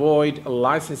to avoid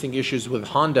licensing issues with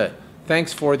Honda.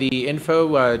 Thanks for the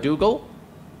info, Dougal.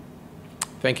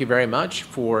 Thank you very much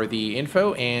for the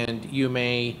info, and you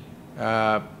may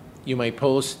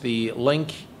post the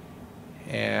link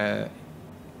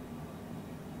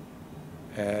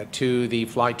to the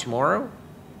flight tomorrow,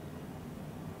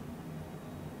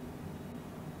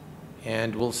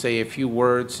 and we'll say a few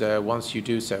words once you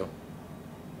do so.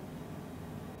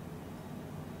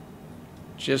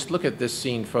 Just look at this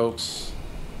scene, folks.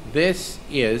 This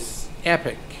is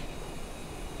epic.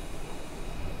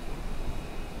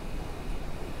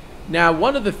 Now,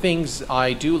 one of the things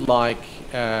I do like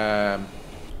about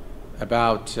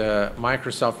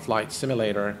Microsoft Flight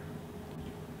Simulator,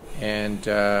 and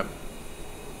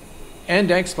And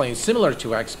X-Plane, similar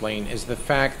to X-Plane, is the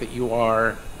fact that you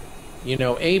are,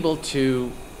 able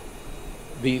to,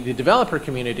 the developer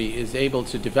community is able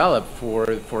to develop for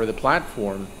the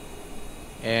platform.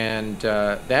 And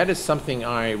that is something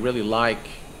I really like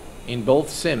in both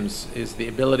sims, is the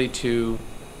ability to,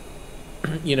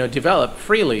 develop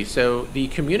freely. So the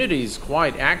community is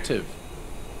quite active,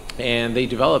 and they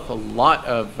develop a lot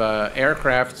of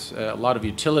aircraft, a lot of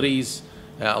utilities,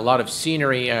 a lot of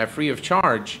scenery free of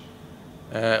charge,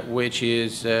 which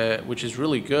is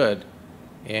really good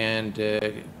and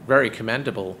very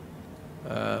commendable.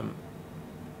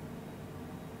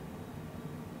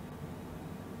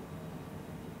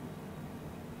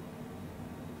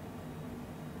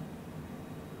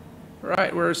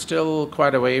 Right, we're still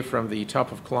quite away from the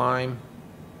top of climb.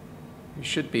 We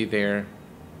should be there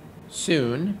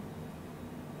soon.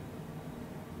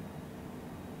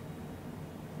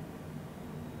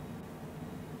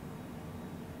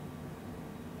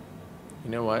 You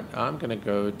know what? I'm gonna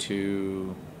go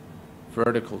to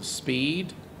vertical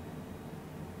speed.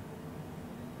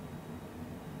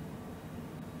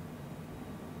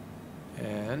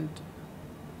 And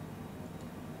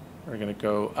we're gonna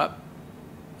go up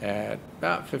at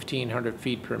about 1,500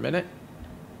 feet per minute.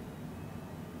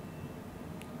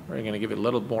 We're going to give it a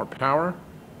little more power.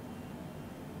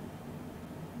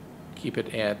 Keep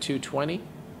it at 220.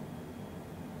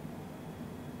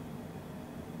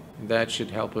 That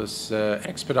should help us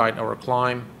expedite our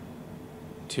climb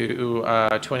to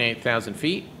 28,000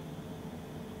 feet.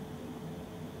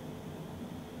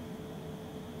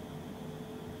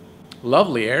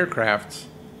 Lovely aircraft.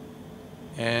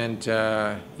 And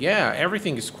yeah,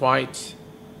 everything is quite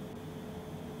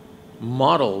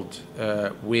modeled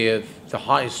with the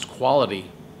highest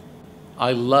quality.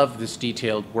 I love this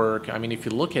detailed work. I mean, if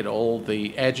you look at all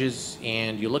the edges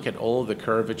and you look at all the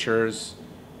curvatures,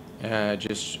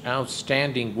 just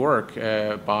outstanding work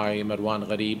by Marwan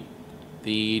Ghareeb,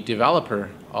 the developer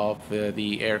of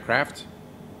the aircraft.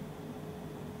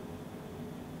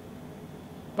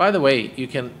 By the way, you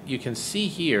can see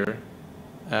here.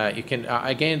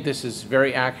 Again, this is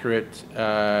very accurate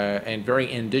and very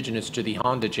indigenous to the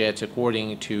Honda jets,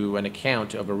 according to an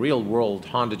account of a real-world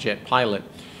Honda jet pilot.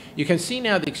 You can see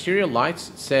now the exterior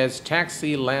lights says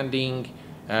taxi, landing,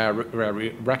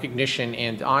 recognition,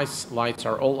 and ice lights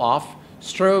are all off.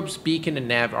 Strobes, beacon, and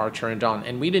nav are turned on,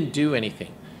 and we didn't do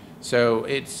anything. So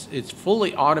it's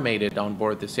fully automated on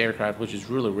board this aircraft, which is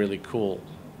really, really cool.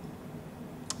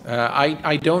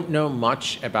 I don't know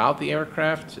much about the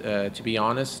aircraft, to be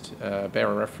honest.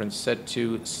 Barrel reference set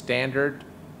to standard.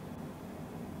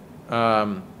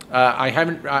 I've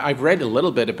read a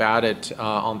little bit about it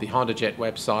on the Honda Jet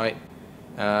website,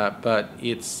 but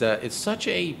it's such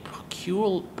a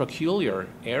peculiar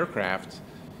aircraft,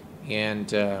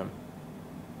 and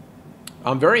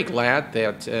I'm very glad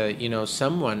that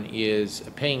someone is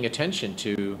paying attention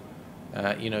to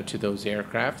to those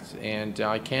aircraft, and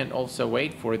I can't also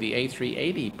wait for the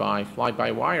A380 by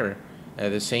Fly-by-Wire,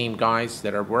 the same guys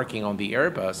that are working on the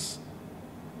Airbus.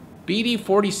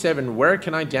 BD47, where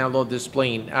can I download this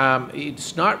plane?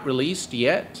 It's not released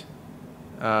yet.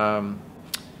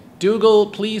 Dougal,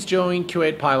 please join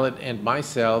Kuwait Pilot and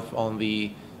myself on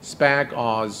the SPAG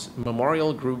Oz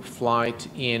Memorial Group flight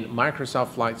in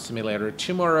Microsoft Flight Simulator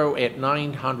tomorrow at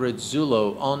 900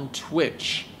 Zulu on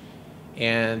Twitch.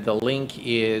 And the link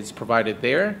is provided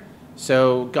there.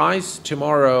 So guys,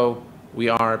 tomorrow we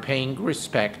are paying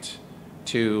respect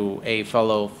to a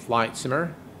fellow flight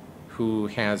simmer who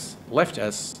has left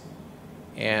us,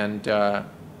 and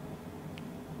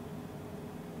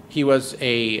he was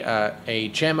a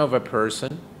gem of a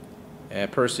person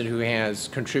who has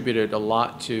contributed a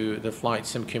lot to the flight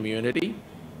sim community,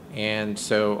 and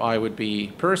so I would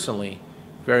be personally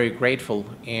very grateful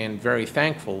and very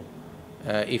thankful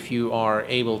if you are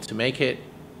able to make it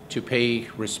to pay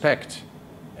respect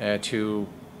to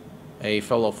a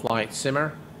fellow flight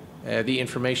simmer. The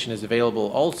information is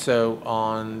available also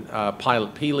on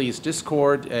Pilot Peely's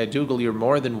Discord. Dougal, you're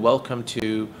more than welcome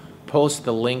to post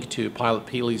the link to Pilot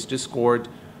Peely's Discord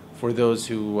for those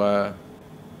who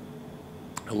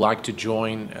like to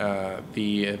join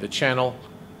the channel.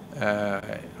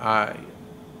 I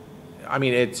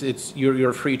mean,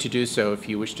 you're free to do so if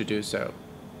you wish to do so.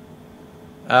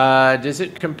 Does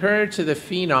it compare to the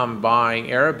Phenom by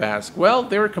Airbus? Well,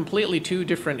 they're completely two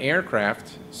different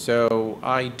aircraft, so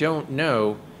I don't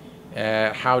know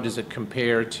how does it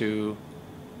compare to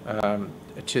the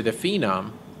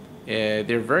Phenom.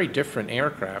 They're very different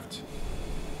aircraft.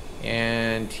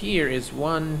 And here is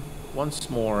once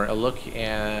more a look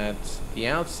at the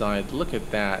outside. Look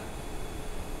at that.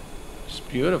 It's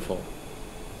beautiful.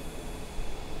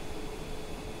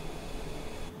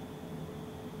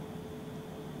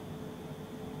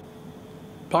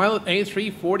 Pilot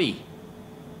A340,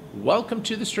 welcome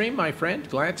to the stream, my friend.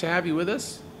 Glad to have you with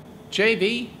us.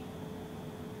 JV,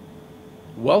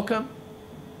 welcome.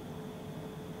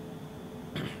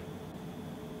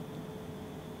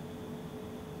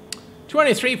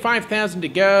 $23,500 to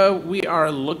go. We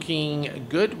are looking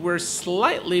good. We're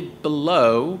slightly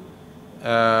below,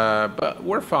 but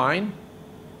we're fine.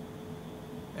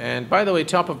 And by the way,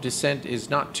 top of descent is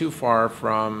not too far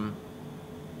from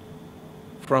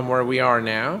where we are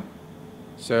now.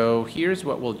 So here's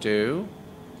what we'll do.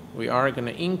 We are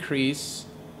going to increase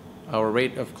our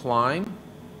rate of climb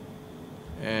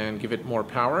and give it more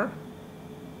power.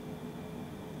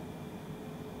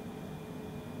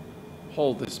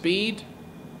 Hold the speed.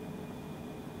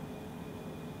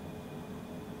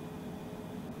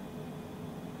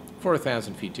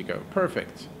 $4,000 feet to go.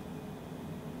 Perfect.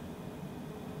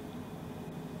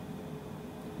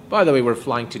 By the way, we're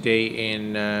flying today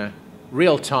in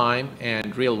real time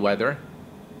and real weather.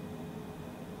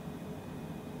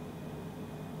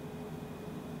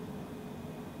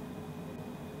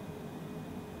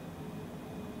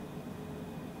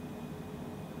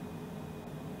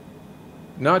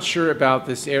 Not sure about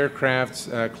this aircraft's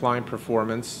climb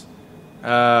performance.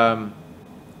 The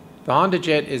Honda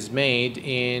Jet is made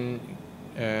in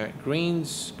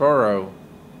Greensboro.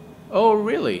 Oh,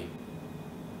 really?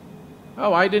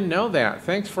 Oh, I didn't know that.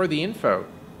 Thanks for the info.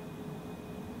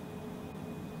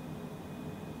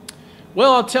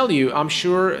 Well, I'll tell you, I'm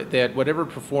sure that whatever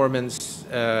performance,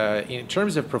 in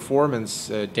terms of performance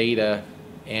data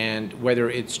and whether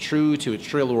it's true to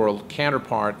its real world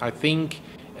counterpart, I think,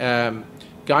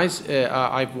 guys,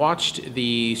 I've watched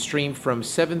the stream from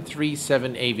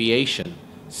 737 Aviation.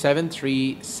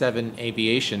 737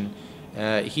 Aviation.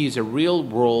 He's a real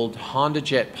world Honda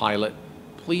Jet pilot.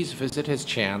 Please visit his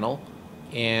channel.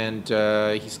 And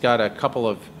he's got a couple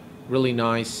of really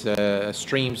nice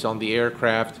streams on the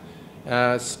aircraft.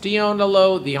 Stay on the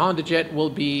low. The Honda Jet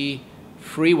will be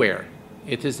freeware.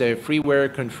 It is a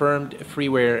freeware, confirmed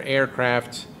freeware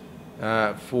aircraft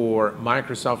for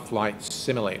Microsoft Flight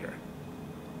Simulator.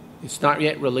 It's not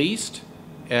yet released,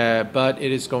 but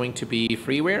it is going to be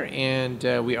freeware, and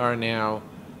we are now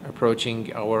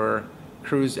approaching our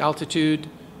cruise altitude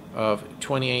of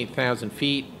 28,000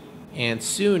 feet, and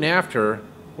soon after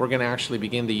we're going to actually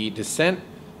begin the descent.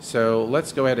 So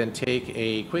let's go ahead and take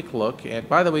a quick look at,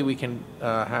 by the way, we can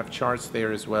have charts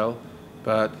there as well,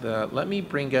 but let me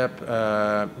bring up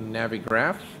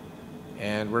Navigraph,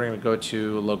 and we're going to go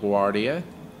to LaGuardia,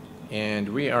 and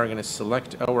we are going to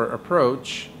select our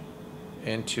approach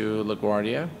into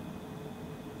LaGuardia.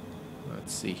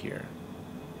 Let's see here.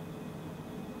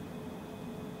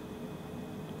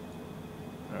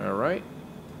 All right.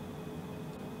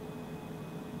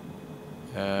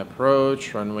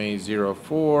 Approach runway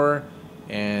 04,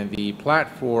 and the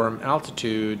platform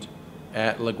altitude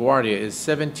at LaGuardia is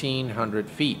 1,700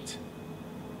 feet.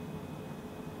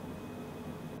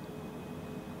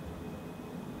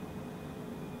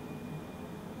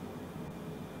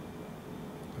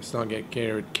 Let's not get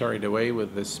carried away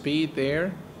with the speed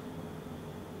there.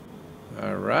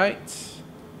 All right.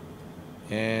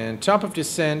 And top of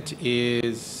descent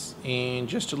is in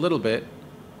just a little bit.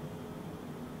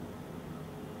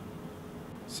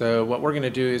 So what we're going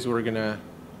to do is we're going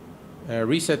to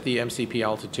reset the MCP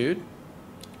altitude.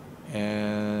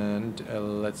 And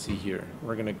let's see here.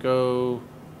 We're going to go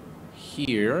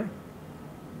here.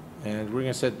 And we're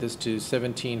going to set this to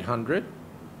 1,700.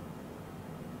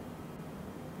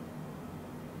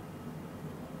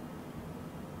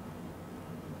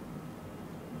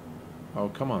 Oh,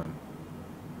 come on.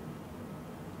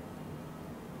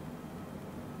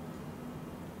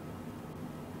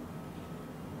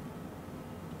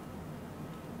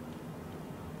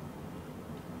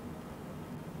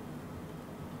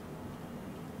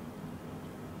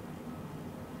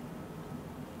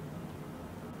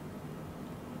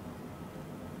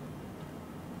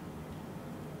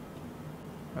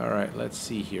 All right, let's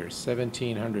see here.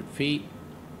 1,700 feet.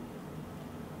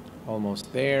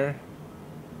 Almost there.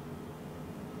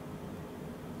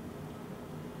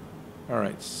 All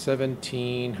right,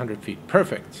 1,700 feet.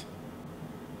 Perfect.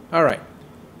 All right.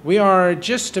 We are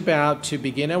just about to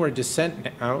begin our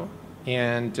descent now.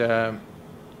 And there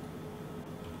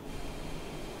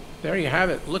you have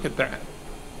it. Look at that.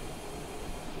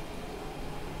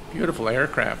 Beautiful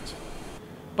aircraft.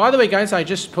 By the way, guys, I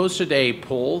just posted a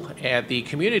poll at the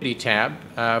community tab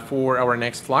for our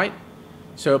next flight.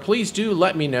 So please do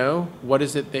let me know what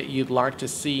is it that you'd like to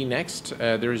see next.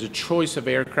 There is a choice of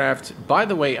aircraft. By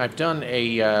the way, I've done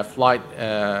a flight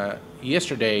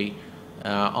yesterday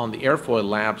on the Airfoil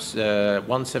Labs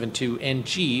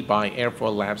 172NG by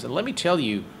Airfoil Labs. And let me tell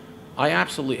you, I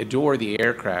absolutely adore the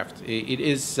aircraft. It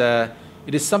is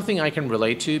something I can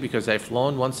relate to because I've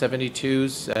flown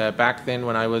 172s back then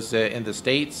when I was in the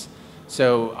States.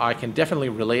 So I can definitely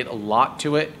relate a lot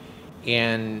to it.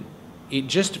 And it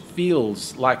just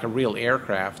feels like a real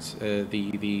aircraft.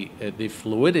 The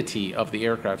fluidity of the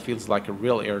aircraft feels like a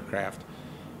real aircraft.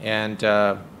 And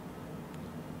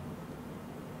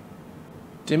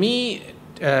Demigus,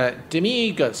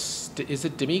 is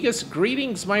it Demigus?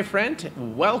 Greetings, my friend.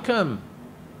 Welcome.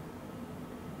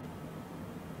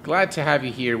 Glad to have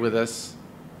you here with us.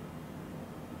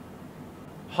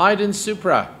 Hayden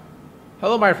Supra.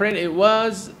 Hello, my friend. It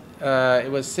was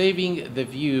saving the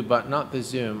view, but not the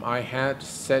zoom. I had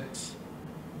set.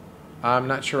 I'm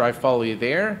not sure I follow you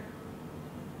there.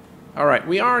 All right,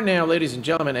 we are now, ladies and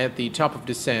gentlemen, at the top of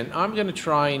descent. I'm going to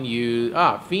try and use...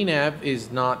 VNAV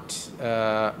is not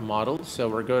modeled, so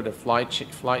we're going to flight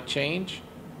change.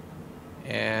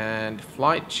 And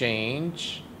flight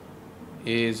change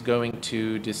is going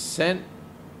to descent.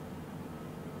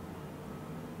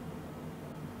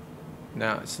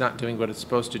 Now, it's not doing what it's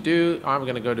supposed to do. I'm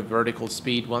going to go to vertical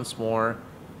speed once more.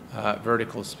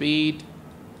 Vertical speed.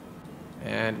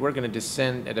 And we're going to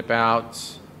descend at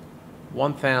about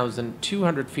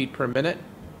 1,200 feet per minute.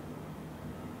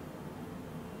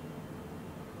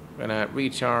 I'm going to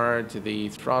recharge the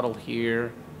throttle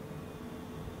here.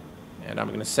 And I'm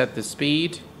going to set the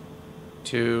speed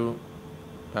to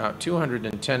about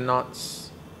 210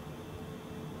 knots.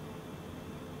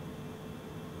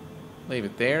 Leave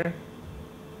it there.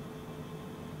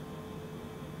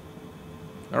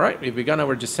 All right, we've begun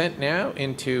our descent now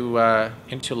into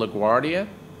LaGuardia.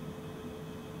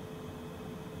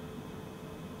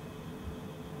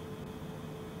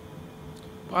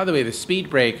 By the way, the speed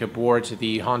brake aboard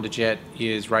the Honda Jet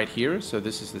is right here. So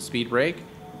this is the speed brake.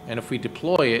 And if we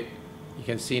deploy it, you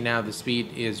can see now the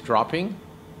speed is dropping.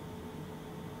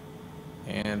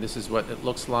 And this is what it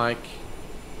looks like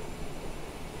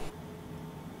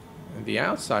on the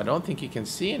outside. I don't think you can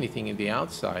see anything in the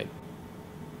outside.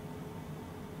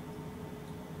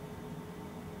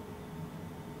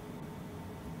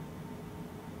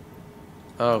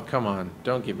 Oh, come on.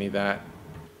 Don't give me that.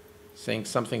 Saying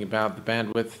something about the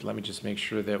bandwidth. Let me just make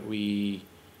sure that we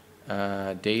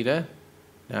data.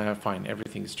 Now, fine,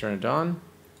 everything's turned on.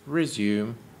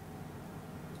 Resume.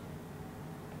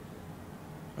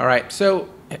 All right, so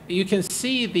you can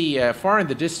see the far in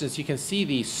the distance. You can see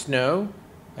the snow.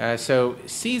 So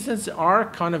seasons are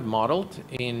kind of modeled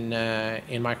in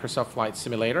Microsoft Flight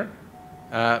Simulator,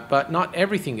 but not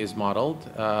everything is modeled.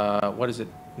 What is it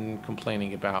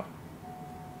complaining about?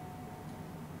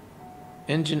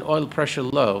 Engine oil pressure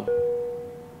low.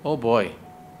 Oh boy.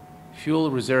 Fuel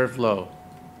reserve low.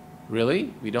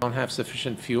 Really? We don't have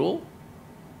sufficient fuel?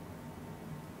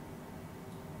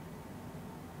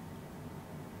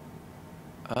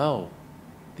 Oh,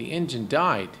 the engine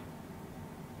died.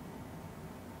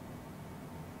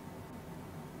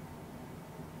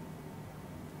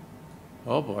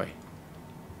 Oh boy.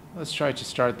 Let's try to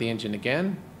start the engine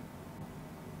again.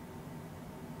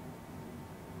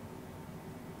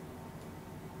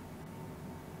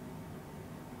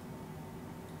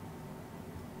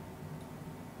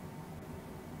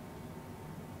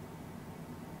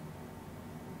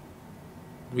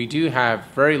 We do have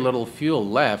very little fuel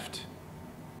left.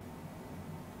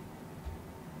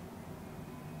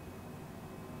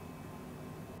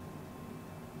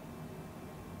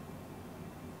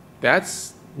 That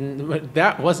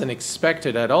wasn't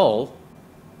expected at all.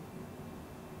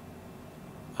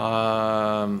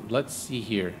 Let's see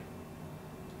here.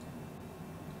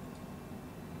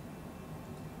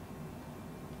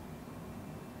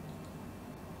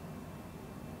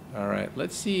 All right,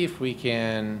 let's see if we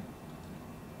can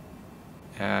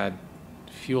add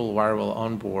fuel variable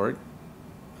on board.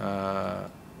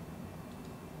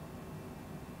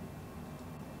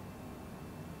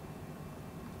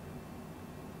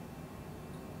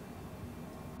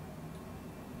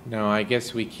 No, I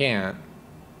guess we can't.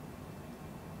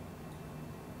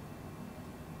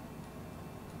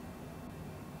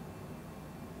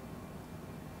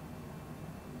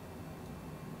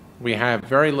 We have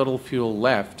very little fuel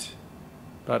left,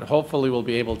 but hopefully we'll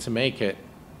be able to make it.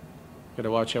 Gotta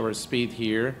watch our speed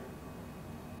here.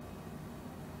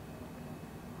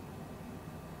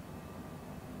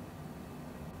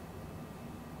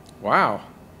 Wow.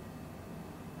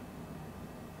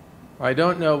 I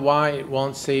don't know why it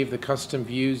won't save the custom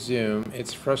view zoom.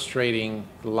 It's frustrating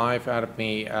the life out of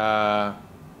me.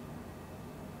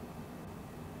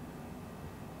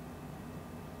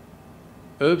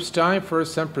 Oops, time for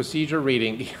some procedure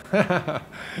reading.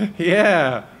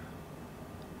 Yeah.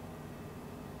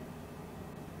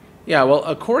 Yeah, well,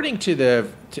 according to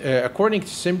according to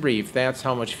SimBrief, that's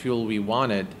how much fuel we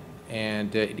wanted,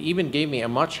 and it even gave me a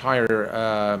much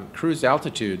higher cruise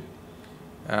altitude.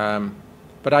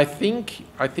 But I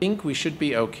think we should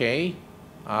be okay.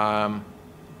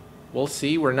 We'll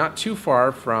see. We're not too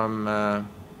far from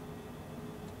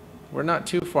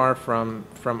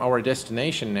our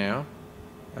destination now,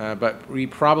 but we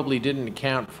probably didn't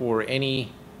account for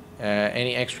any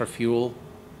extra fuel.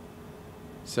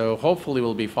 So hopefully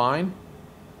we'll be fine.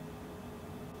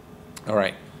 All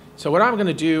right. So what I'm going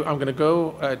to do, I'm going to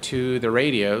go to the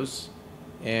radios,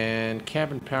 and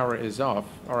cabin power is off.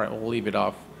 All right, we'll leave it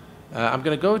off. I'm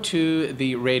going to go to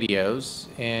the radios,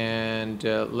 and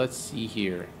let's see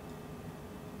here.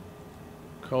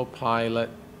 Co-pilot,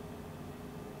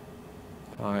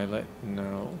 pilot,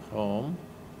 no, home.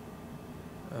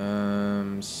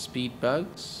 Speed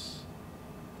bugs,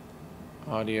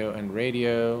 audio and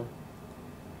radio.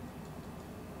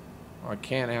 I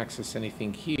can't access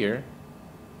anything here.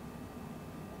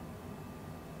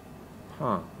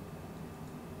 Huh.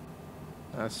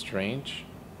 That's strange.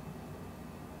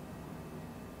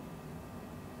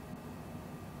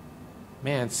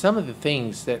 Man, some of the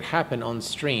things that happen on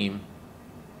stream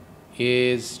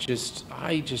is just,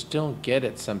 I just don't get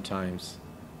it sometimes.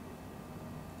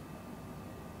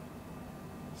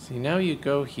 See, now you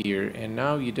go here and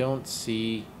now you don't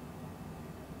see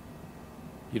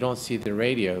the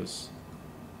radios.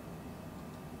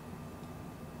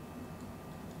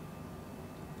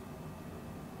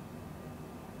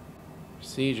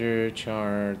 Procedure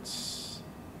charts.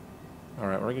 All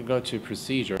right, we're gonna go to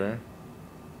procedure.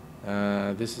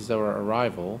 This is our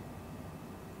arrival.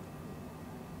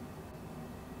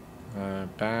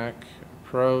 Back,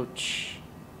 approach.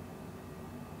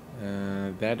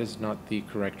 That is not the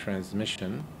correct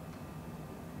transmission.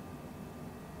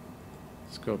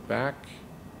 Let's go back.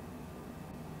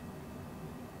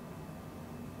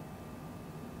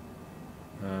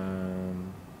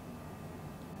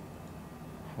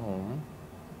 Home.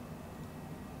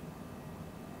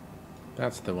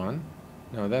 That's the one.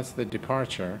 No, that's the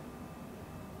departure.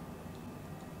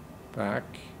 Back.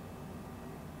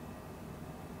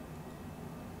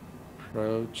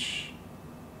 Approach.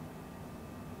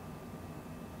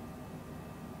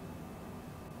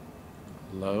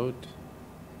 Load.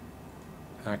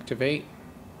 Activate.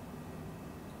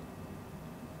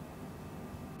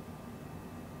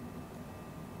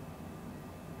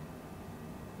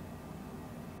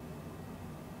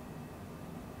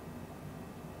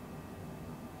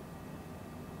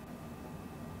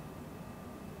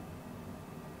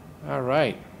 All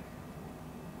right.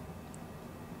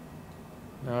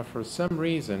 Now, for some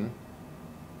reason,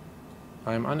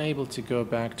 I'm unable to go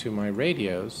back to my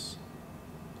radios.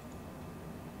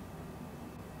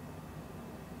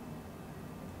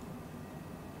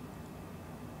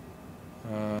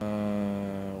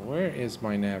 Where is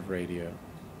my nav radio?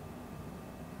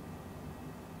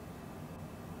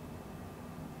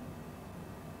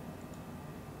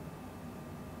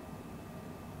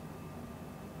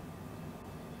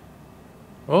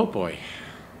 Oh boy.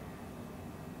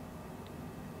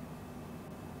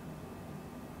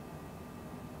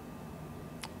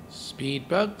 Speed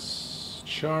bugs,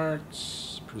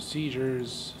 charts,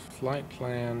 procedures, flight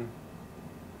plan.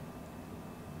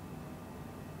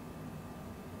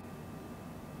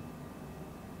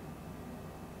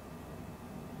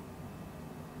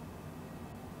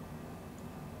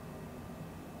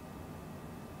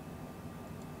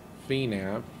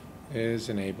 VNav is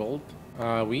enabled.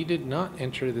 We did not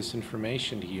enter this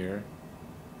information here,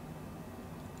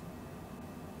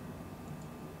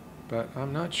 but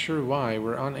I'm not sure why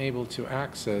we're unable to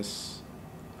access.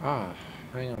 Hang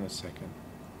on a second.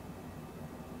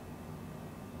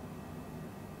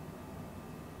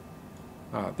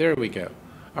 There we go.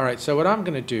 All right, so what I'm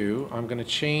going to do, I'm going to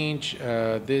change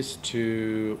this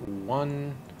to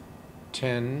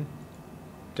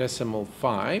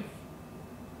 110.5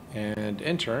 and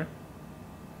enter.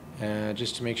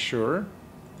 Just to make sure,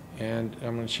 and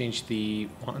I'm going to change the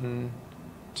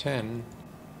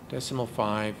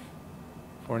 110.5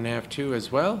 for nav2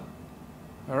 as well.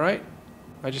 All right,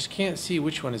 I just can't see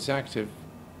which one is active.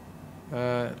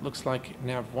 It looks like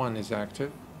nav1 is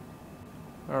active.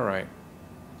 All right,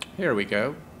 here we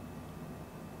go.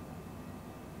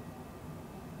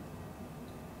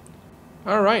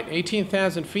 All right,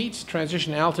 18,000 feet,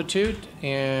 transition altitude,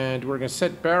 and we're going to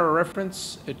set barrel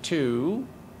reference to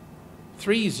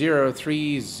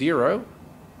 3030.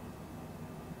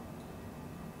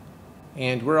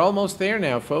 And we're almost there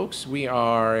now, folks. We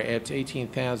are at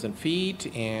 18,000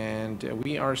 feet, and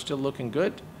we are still looking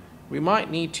good. We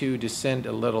might need to descend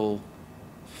a little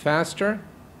faster.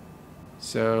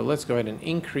 So let's go ahead and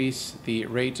increase the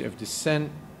rate of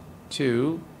descent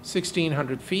to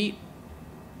 1,600 feet.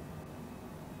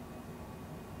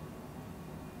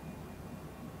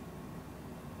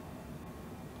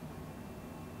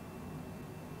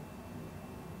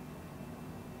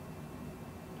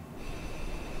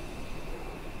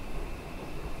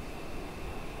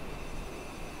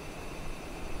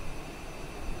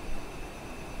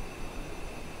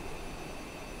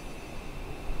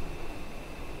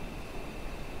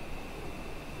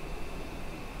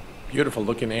 Beautiful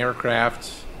looking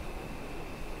aircraft,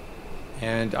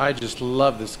 and I just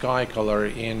love the sky color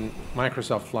in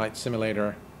Microsoft Flight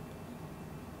Simulator.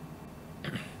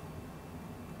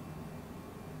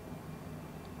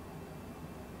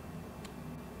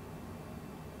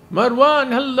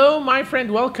 Marwan, hello my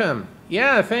friend, welcome.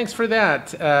 Yeah, thanks for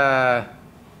that.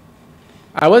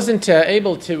 I wasn't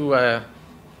able to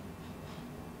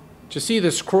see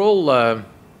the scroll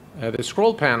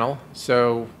panel,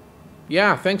 so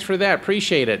yeah, thanks for that.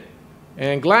 Appreciate it.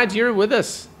 And glad you're with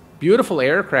us. Beautiful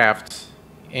aircraft,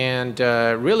 and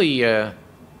really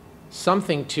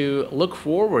something to look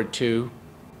forward to.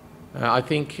 I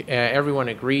think everyone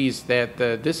agrees that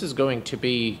this is going to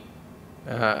be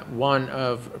one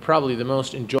of probably the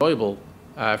most enjoyable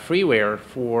freeware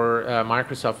for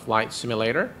Microsoft Flight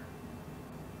Simulator.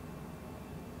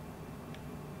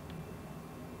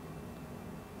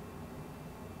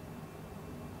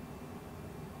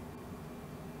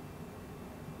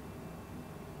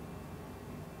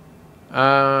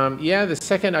 Yeah, the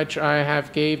second I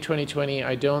have gave 2020,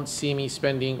 I don't see me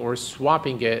spending or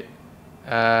swapping it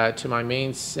to my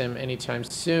main sim anytime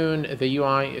soon. The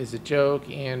UI is a joke,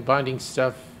 and binding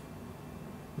stuff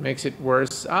makes it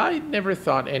worse. I never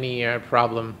thought any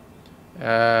problem.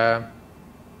 Guys,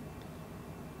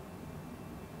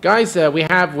 we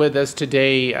have with us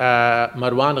today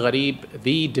Marwan Ghareeb,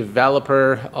 the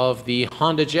developer of the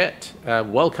Honda Jet.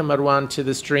 Welcome, Marwan, to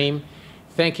the stream.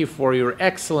 Thank you for your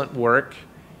excellent work,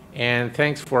 and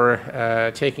thanks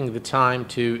for taking the time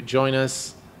to join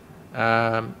us.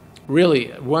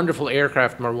 Really wonderful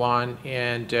aircraft, Marwan,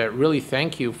 and really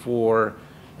thank you for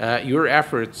your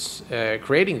efforts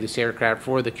creating this aircraft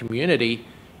for the community.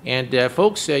 And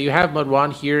folks, you have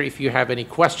Marwan here. If you have any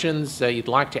questions you'd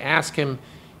like to ask him,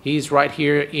 he's right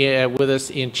here with us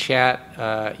in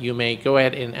chat. You may go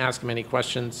ahead and ask him any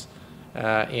questions.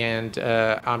 And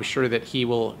I'm sure that he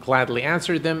will gladly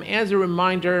answer them. As a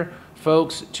reminder,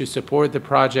 folks, to support the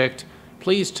project,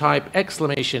 please type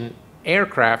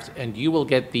 !aircraft and you will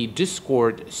get the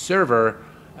Discord server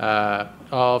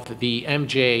of the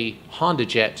MJ Honda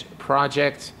Jet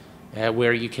project,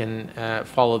 where you can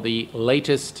follow the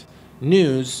latest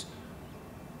news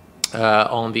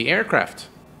on the aircraft.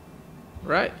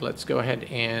 Right, let's go ahead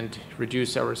and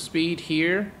reduce our speed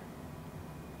here.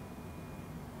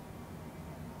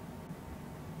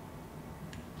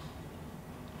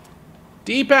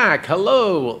 Deepak,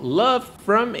 hello. Love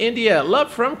from India.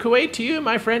 Love from Kuwait to you,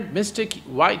 my friend. Mystic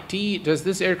White T. Does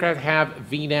this aircraft have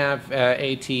VNAV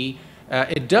AT?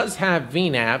 It does have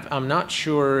VNAV. I'm not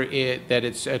sure that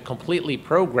it's completely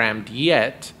programmed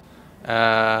yet.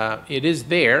 It is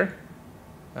there.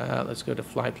 Let's go to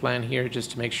flight plan here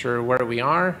just to make sure where we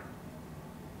are.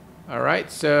 All right,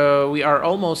 so we are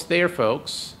almost there,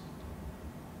 folks.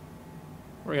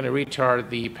 We're going to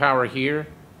retard the power here.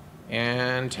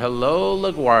 And hello,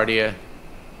 LaGuardia.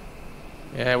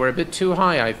 Yeah, we're a bit too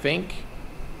high, I think.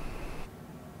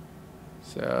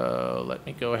 So let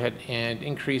me go ahead and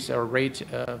increase our rate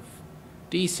of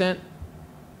descent.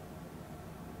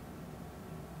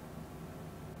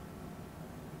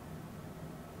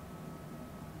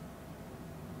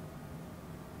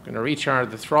 Going to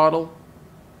recharge the throttle.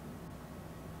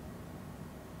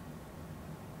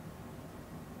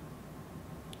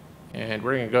 And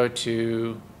we're going to go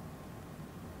to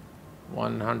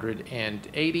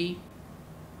 180.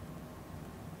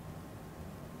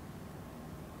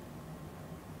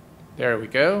 There we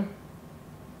go.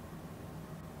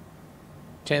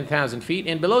 10,000 feet.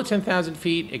 And below 10,000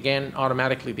 feet, again,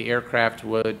 automatically the aircraft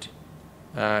would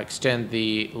extend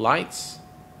the lights.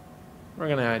 We're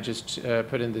going to just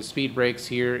put in the speed brakes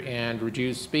here and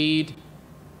reduce speed.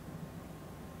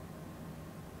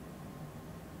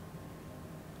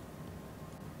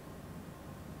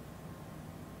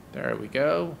 There we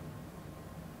go.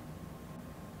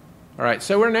 All right,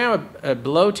 so we're now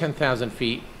below 10,000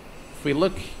 feet. If we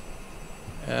look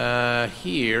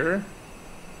here,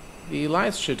 the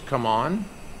lights should come on.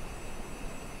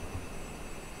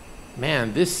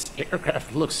 Man, this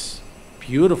aircraft looks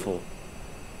beautiful.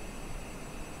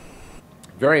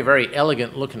 Very, very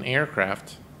elegant looking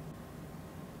aircraft.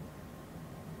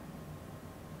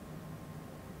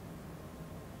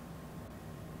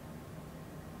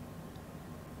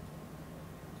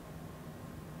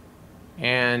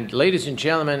 And ladies and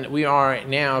gentlemen, we are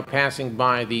now passing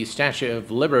by the Statue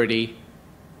of Liberty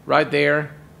right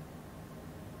there.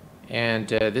 And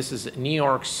this is New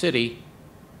York City.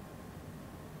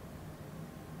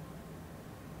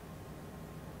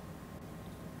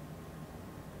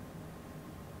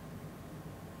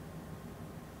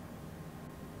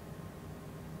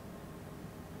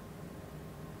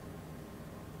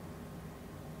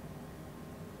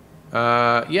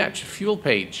 Yeah, fuel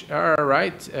page. All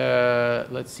right.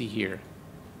 Let's see here.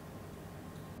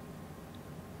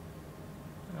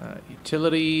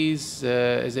 Utilities.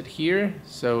 Is it here?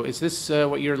 So is this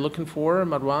what you're looking for,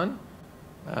 Marwan?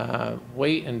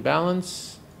 Weight and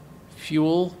balance.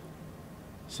 Fuel.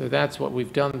 So that's what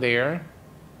we've done there.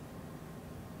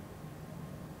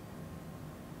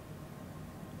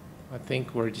 I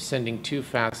think we're descending too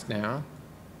fast now.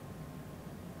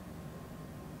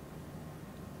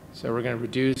 So we're going to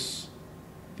reduce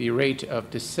the rate of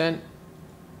descent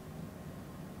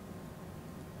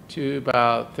to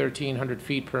about 1,300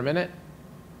 feet per minute.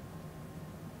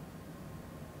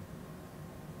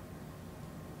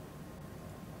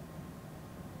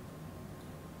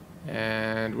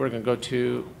 And we're going to go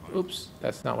to, oops,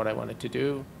 that's not what I wanted to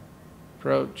do.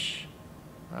 Approach,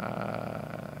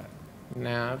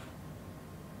 nav,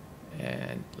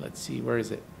 and let's see, where is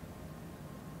it?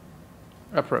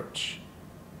 Approach.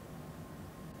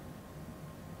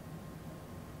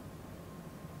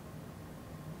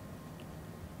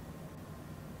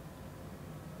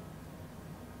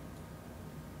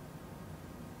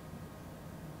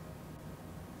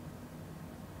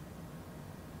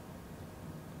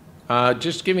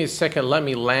 Just give me a second. Let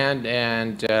me land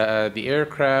and the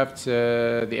aircraft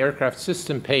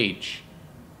system page.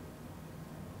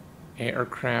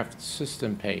 Aircraft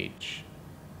system page.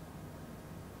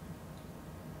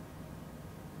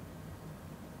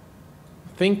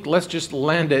 I think let's just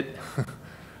land it.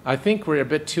 I think we're a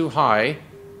bit too high,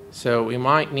 so we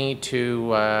might need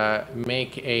to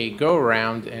make a go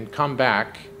around and come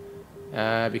back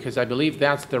because I believe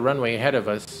that's the runway ahead of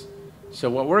us. So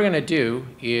what we're going to do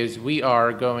is we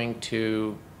are going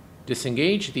to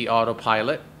disengage the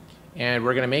autopilot and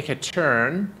we're going to make a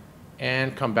turn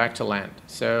and come back to land.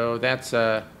 So that's,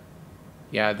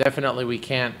 yeah, definitely we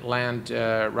can't land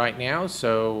right now.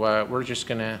 So we're just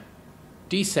going to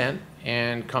descend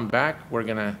and come back. We're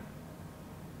going to,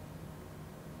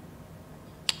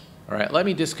 all right, let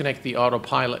me disconnect the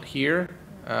autopilot here.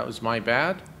 It was my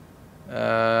bad.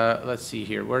 Let's see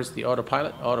here. Where's the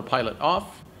autopilot? Autopilot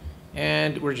off.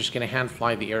 And we're just going to hand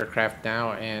fly the aircraft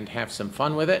now and have some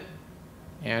fun with it.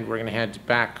 And we're going to head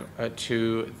back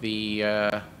to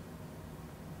the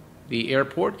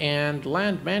airport and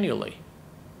land manually.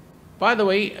 By the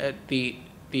way,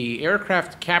 the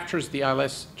aircraft captures the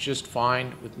ILS just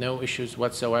fine with no issues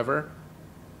whatsoever.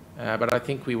 But I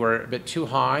think we were a bit too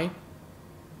high.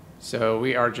 So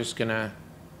we are just going to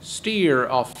steer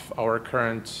off our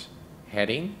current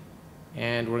heading.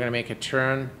 And we're going to make a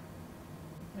turn.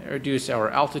 Reduce our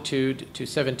altitude to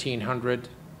 1,700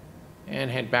 and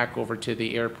head back over to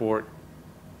the airport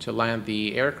to land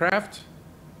the aircraft.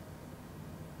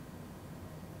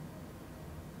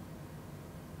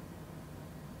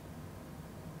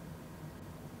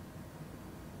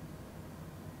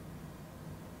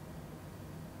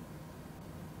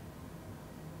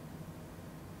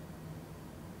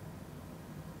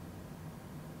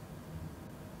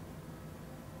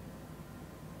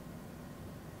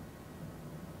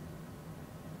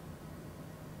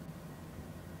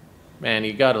 Man,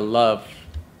 you gotta love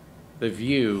the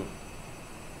view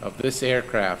of this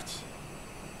aircraft.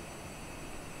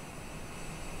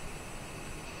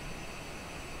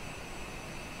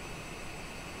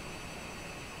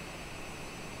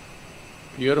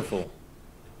 Beautiful.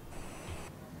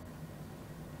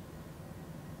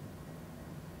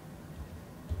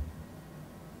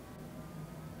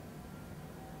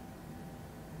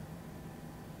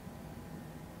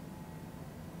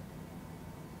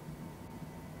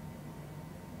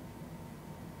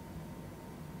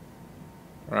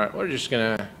 All right, we're just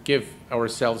gonna give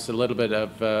ourselves a little bit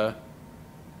of,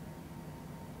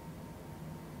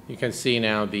 you can see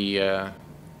now the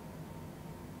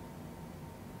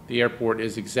airport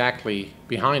is exactly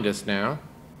behind us now.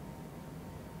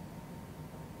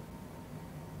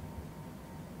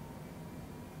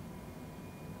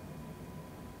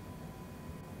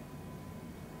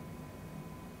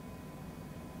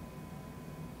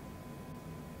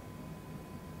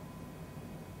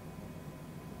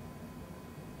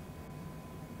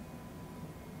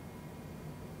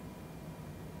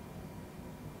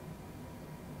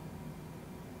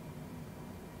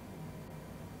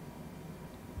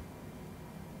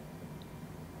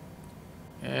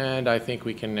 And I think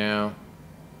we can now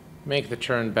make the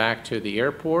turn back to the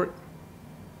airport.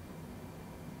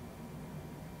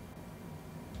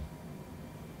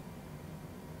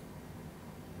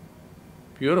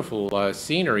 Beautiful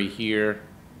scenery here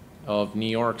of New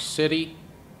York City.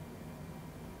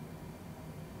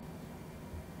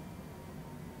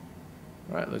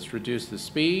 All right, let's reduce the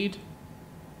speed.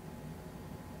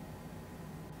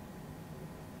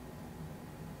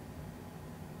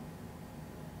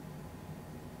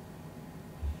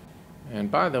 And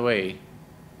by the way,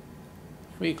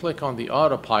 if we click on the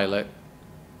autopilot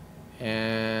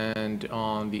and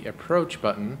on the approach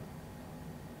button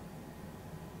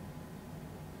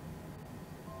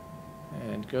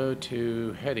and go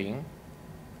to heading,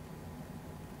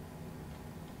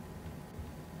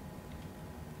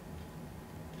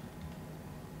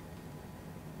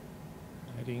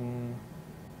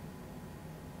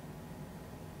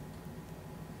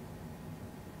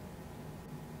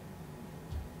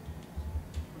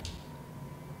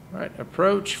 all right,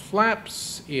 approach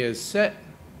flaps is set.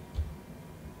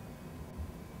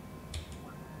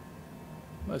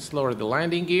 Let's lower the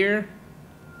landing gear.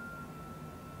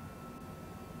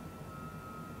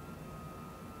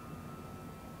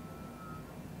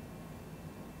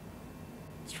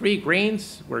 Three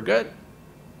greens, we're good.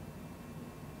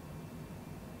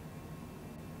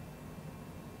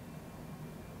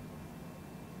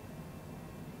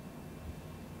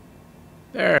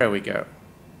 There we go.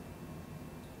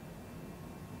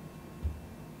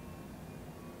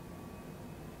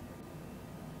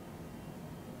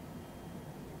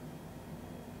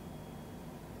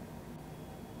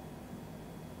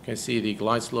 You can see the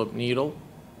glide slope needle.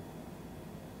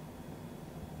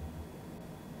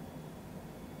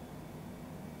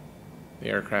 The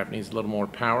aircraft needs a little more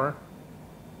power.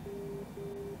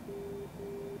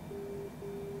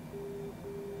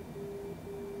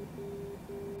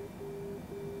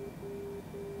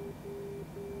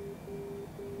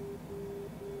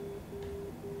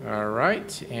 All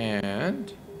right,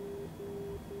 and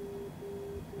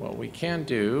what we can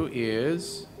do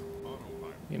is,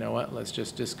 you know what, let's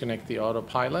just disconnect the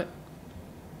autopilot.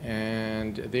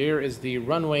 And there is the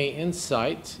runway in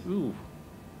sight. Ooh,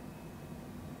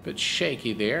 bit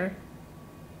shaky there.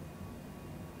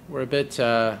 We're a bit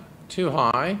too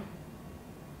high.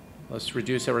 Let's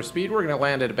reduce our speed. We're going to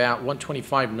land at about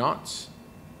 125 knots.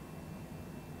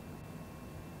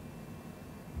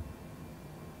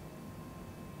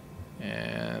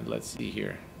 And let's see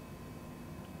here.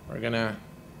 We're going to,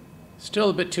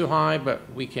 still a bit too high,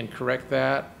 but we can correct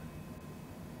that.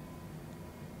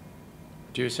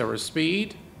 Reduce our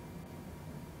speed.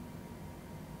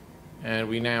 And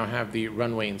we now have the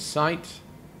runway in sight.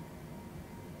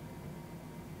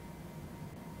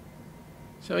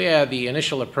 So yeah, the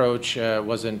initial approach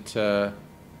wasn't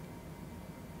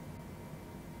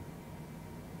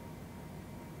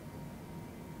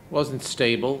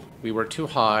stable. We were too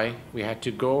high. We had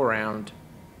to go around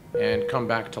and come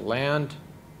back to land.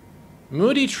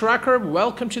 Moody Trucker,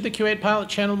 welcome to the Q8 Pilot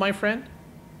channel, my friend.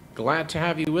 Glad to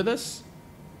have you with us.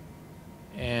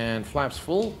 And flaps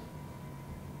full.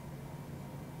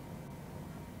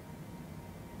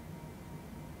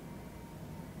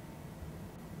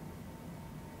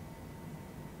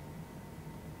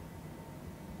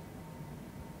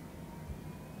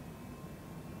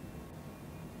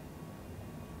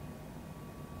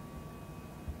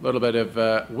 A little bit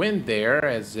of wind there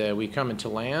as we come into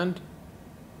land.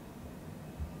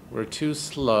 We're too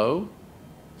slow.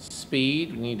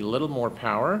 Speed, we need a little more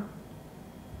power.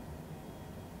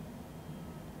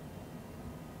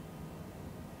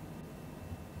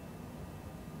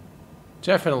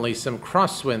 Definitely some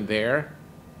crosswind there.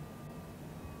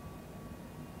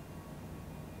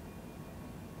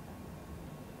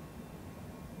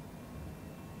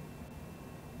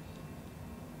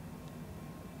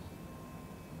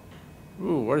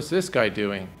 Ooh, what is this guy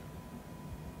doing?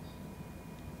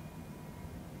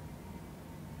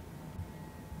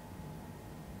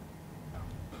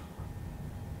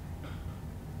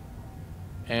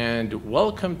 And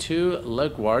welcome to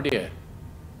LaGuardia.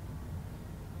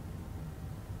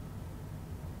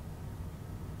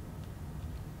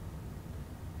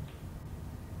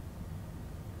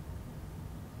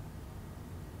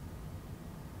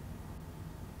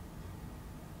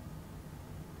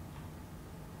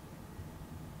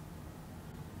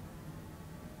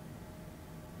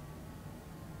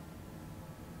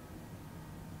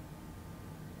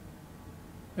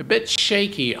 A bit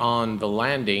shaky on the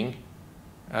landing,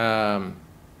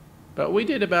 but we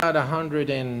did about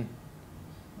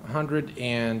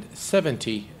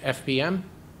 170 FPM,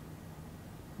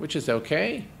 which is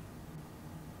okay.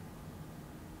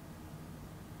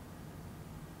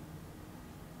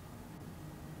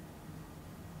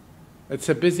 It's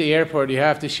a busy airport. You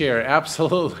have to share.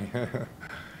 Absolutely.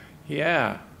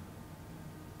 Yeah.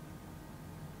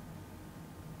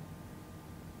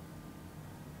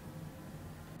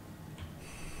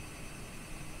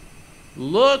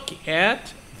 Look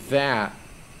at that.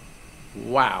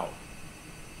 Wow.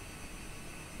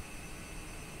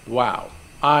 Wow.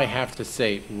 I have to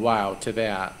say wow to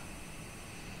that.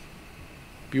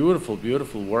 Beautiful,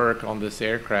 beautiful work on this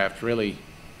aircraft, really.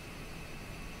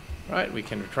 Right, we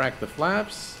can retract the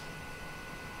flaps.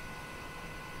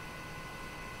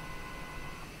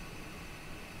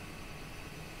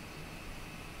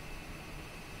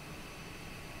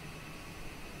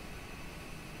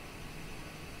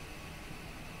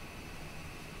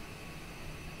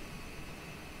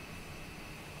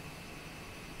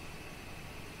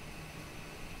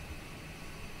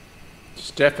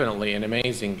 It's definitely an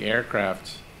amazing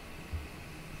aircraft.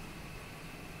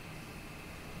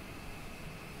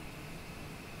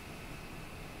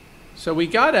 So we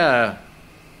got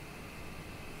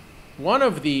one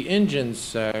of the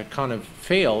engines kind of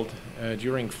failed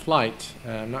during flight.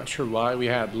 I'm not sure why. We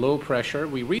had low pressure.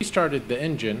 We restarted the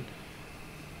engine.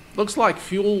 Looks like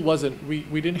fuel wasn't, we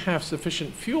didn't have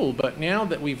sufficient fuel, but now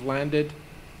that we've landed,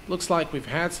 looks like we've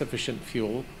had sufficient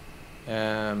fuel.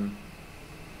 But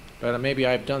maybe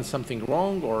I've done something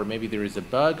wrong, or maybe there is a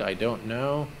bug, I don't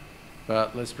know.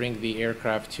 But let's bring the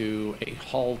aircraft to a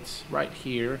halt right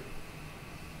here.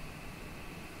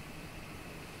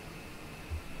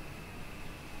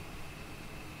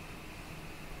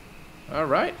 All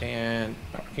right, and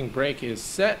parking brake is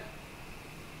set.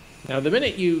 Now the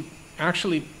minute you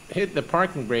actually hit the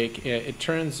parking brake, it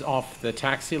turns off the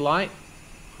taxi light,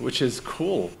 which is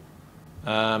cool.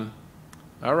 All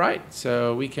right,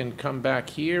 so we can come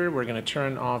back here. We're going to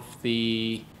turn off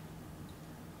the...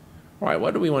 All right,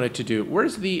 what do we want it to do?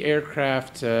 Where's the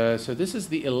aircraft? So this is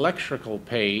the electrical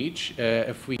page.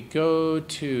 If we go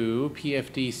to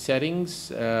PFD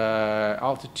settings,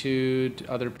 altitude,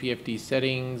 other PFD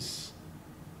settings,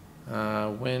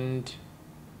 wind.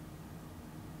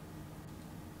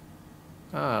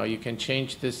 Oh, you can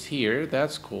change this here.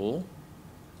 That's cool.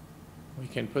 We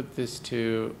can put this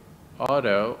to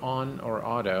auto, on or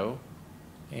auto,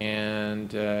 and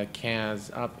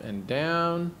CAS up and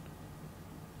down,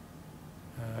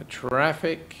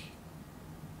 traffic.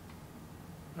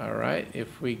 All right,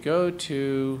 if we go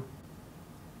to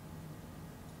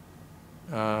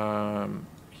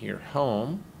here,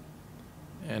 home,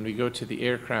 and we go to the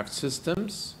aircraft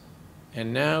systems,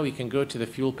 and now we can go to the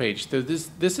fuel page. So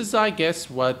this is, I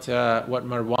guess, what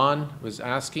Marwan was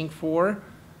asking for.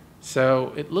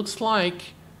 So it looks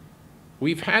like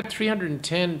we've had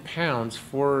 310 pounds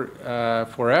for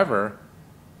forever.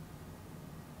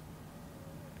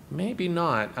 Maybe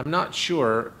not. I'm not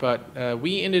sure, but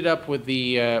we ended up with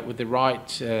the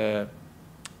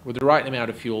right amount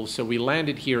of fuel. So we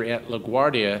landed here at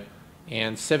LaGuardia,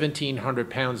 and 1,700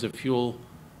 pounds of fuel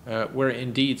were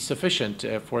indeed sufficient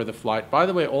for the flight. By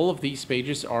the way, all of these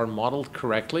pages are modeled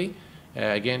correctly,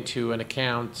 again to an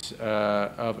account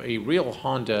of a real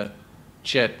Honda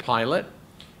jet pilot.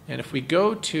 And if we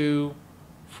go to,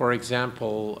 for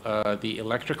example, the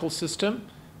electrical system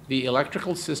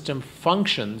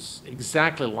functions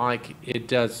exactly like it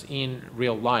does in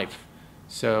real life.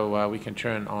 So we can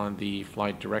turn on the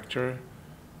flight director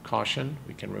caution.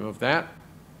 We can remove that.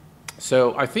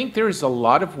 So I think there is a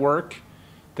lot of work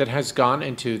that has gone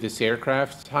into this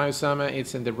aircraft. Hi, Osama.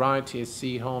 It's in the right,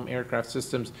 TSC home aircraft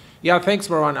systems. Yeah, thanks,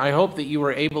 Marwan. I hope that you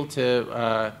were able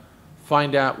to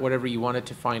find out whatever you wanted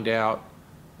to find out.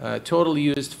 Total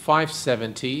used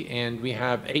 570, and we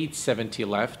have 870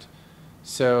 left.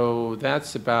 So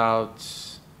that's about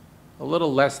a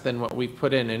little less than what we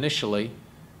put in initially.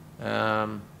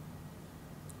 Yeah,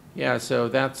 so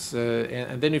that's,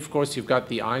 and then of course you've got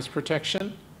the ice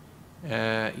protection.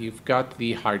 You've got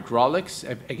the hydraulics.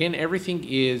 Again, everything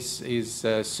is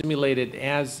simulated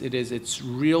as it is. It's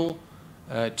real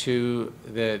to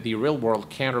the real world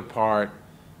counterpart.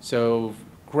 So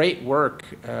great work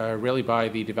really by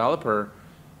the developer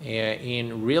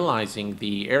in realizing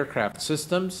the aircraft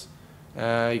systems.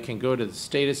 You can go to the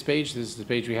status page. This is the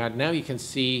page we had. Now you can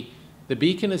see the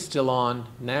beacon is still on,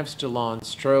 nav still on,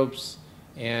 strobes,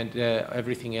 and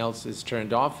everything else is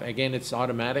turned off. Again, it's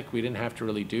automatic. We didn't have to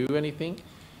really do anything.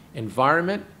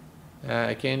 Environment,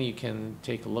 again, you can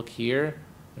take a look here.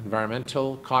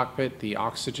 Environmental, cockpit, the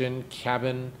oxygen,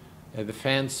 cabin, the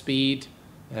fan speed,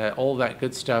 all that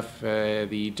good stuff.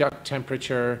 The duct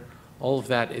temperature, all of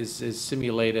that is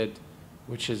simulated,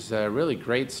 which is really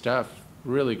great stuff.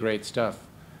 Really great stuff.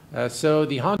 So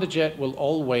the Honda Jet will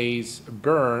always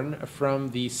burn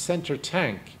from the center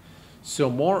tank. So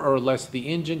more or less, the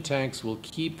engine tanks will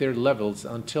keep their levels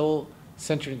until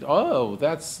centering. Oh,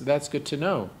 that's good to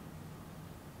know.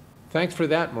 Thanks for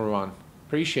that, Marwan.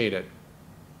 Appreciate it.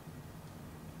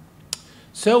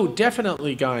 So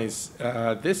definitely, guys,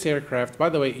 this aircraft, by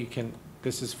the way, you can,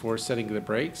 this is for setting the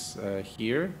brakes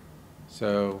here.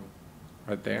 So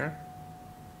right there.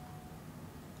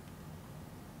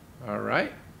 All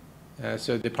right.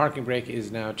 So the parking brake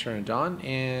is now turned on,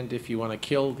 and if you want to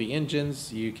kill the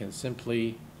engines, you can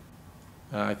simply,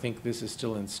 I think this is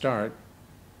still in start,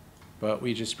 but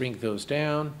we just bring those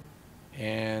down,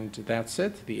 and that's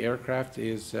it. The aircraft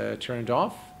is turned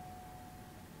off.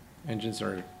 Engines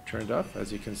are turned off,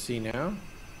 as you can see now.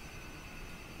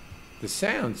 The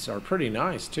sounds are pretty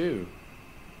nice too.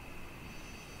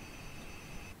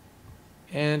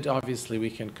 And obviously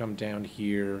we can come down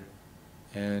here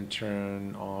and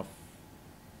turn off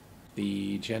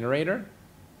the generator.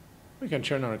 We can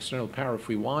turn on external power if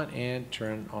we want and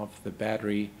turn off the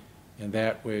battery, and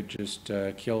that would just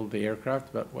kill the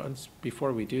aircraft. But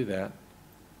before we do that,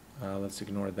 let's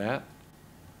ignore that.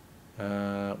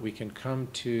 We can come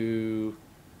to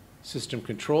system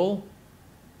control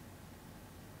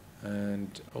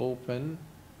and open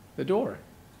the door.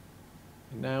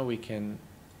 And now we can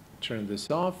turn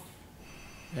this off,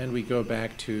 and we go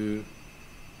back to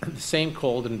the same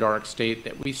cold and dark state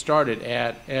that we started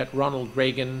at Ronald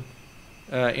Reagan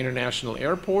International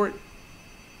Airport.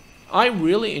 I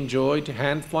really enjoyed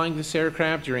hand flying this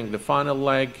aircraft during the final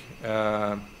leg,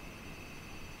 and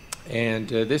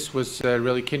this was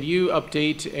really. Can you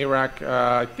update Iraq?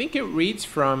 I think it reads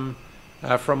from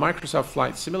Microsoft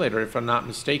Flight Simulator, if I'm not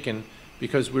mistaken,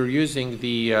 because we're using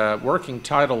the working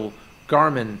title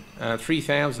Garmin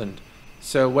 3000.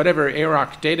 So whatever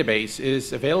Iraq database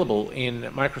is available in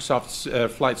Microsoft's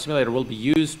Flight Simulator will be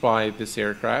used by this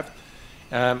aircraft.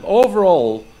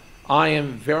 Overall, I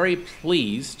am very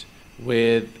pleased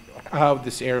with how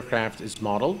this aircraft is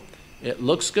modeled. It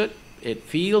looks good, it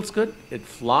feels good, it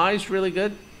flies really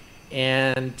good,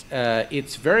 and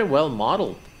it's very well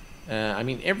modeled. I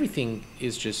mean, everything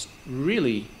is just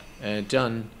really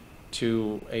done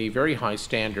to a very high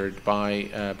standard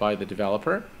by the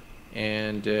developer.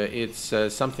 And it's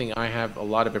something I have a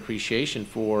lot of appreciation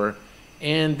for.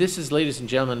 And this is, ladies and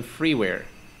gentlemen, freeware.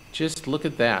 Just look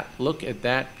at that. Look at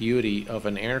that beauty of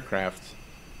an aircraft.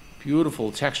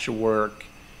 Beautiful texture work.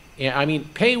 Yeah, I mean,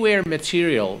 payware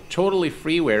material, totally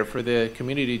freeware for the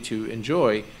community to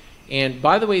enjoy. And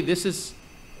by the way, this is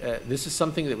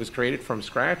something that was created from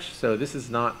scratch. So this is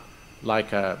not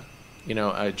like a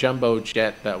jumbo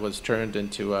jet that was turned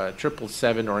into a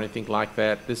 777 or anything like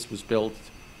that. This was built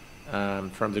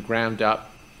from the ground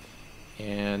up,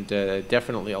 and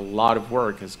definitely a lot of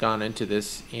work has gone into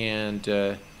this, and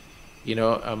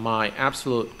my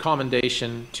absolute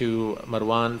commendation to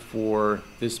Marwan for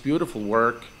this beautiful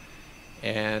work.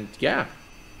 And yeah,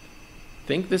 I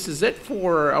think this is it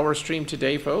for our stream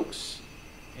today, folks.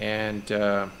 And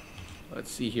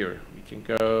let's see here, we can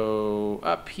go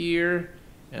up here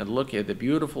and look at the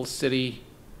beautiful city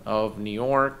of New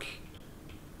York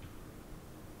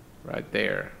right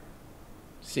there.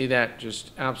 See that? Just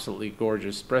absolutely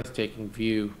gorgeous, breathtaking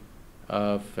view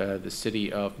of the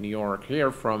city of New York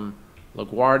here from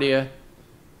LaGuardia.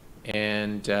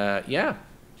 And yeah,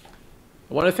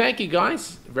 I want to thank you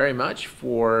guys very much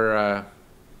for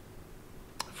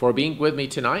being with me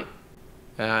tonight.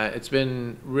 It's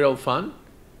been real fun.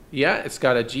 Yeah, it's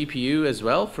got a GPU as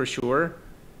well, for sure.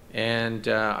 And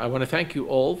I want to thank you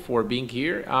all for being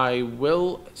here. I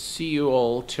will see you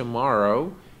all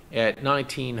tomorrow at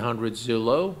 1900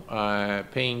 Zulu, we're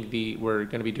going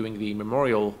to be doing the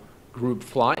memorial group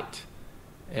flight.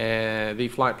 The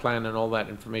flight plan and all that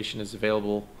information is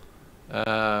available.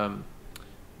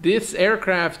 This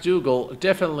aircraft, Dougal,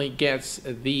 definitely gets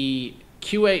the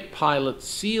Q8 pilot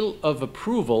seal of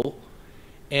approval,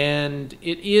 and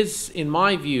it is, in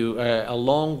my view,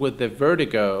 along with the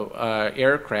Vertigo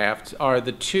aircraft, are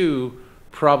the two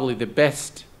probably the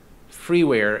best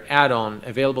freeware add-on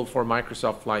available for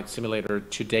Microsoft Flight Simulator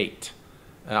to date.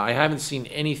 I haven't seen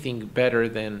anything better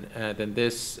than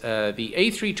this. The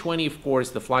A320, of course,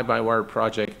 the fly-by-wire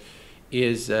project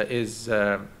is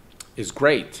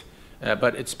great,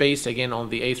 but it's based again on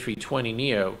the A320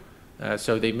 Neo.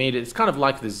 So they made it. It's kind of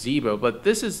like the Zebo, but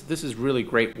this is really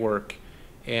great work.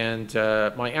 And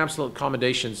my absolute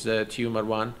commendations to you,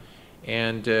 Marwan.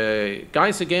 And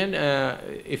guys, again,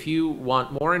 if you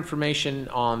want more information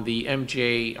on the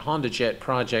MJ Honda Jet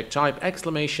project, type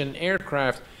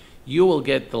 !aircraft. You will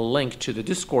get the link to the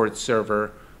Discord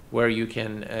server where you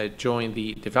can join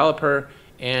the developer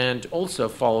and also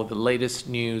follow the latest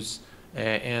news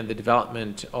and the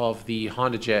development of the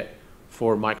Honda Jet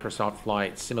for Microsoft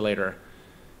Flight Simulator.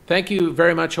 Thank you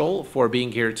very much all for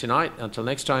being here tonight. Until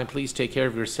next time, please take care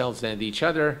of yourselves and each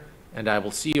other, and I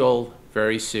will see you all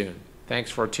very soon. Thanks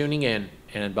for tuning in,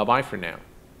 and bye-bye for now.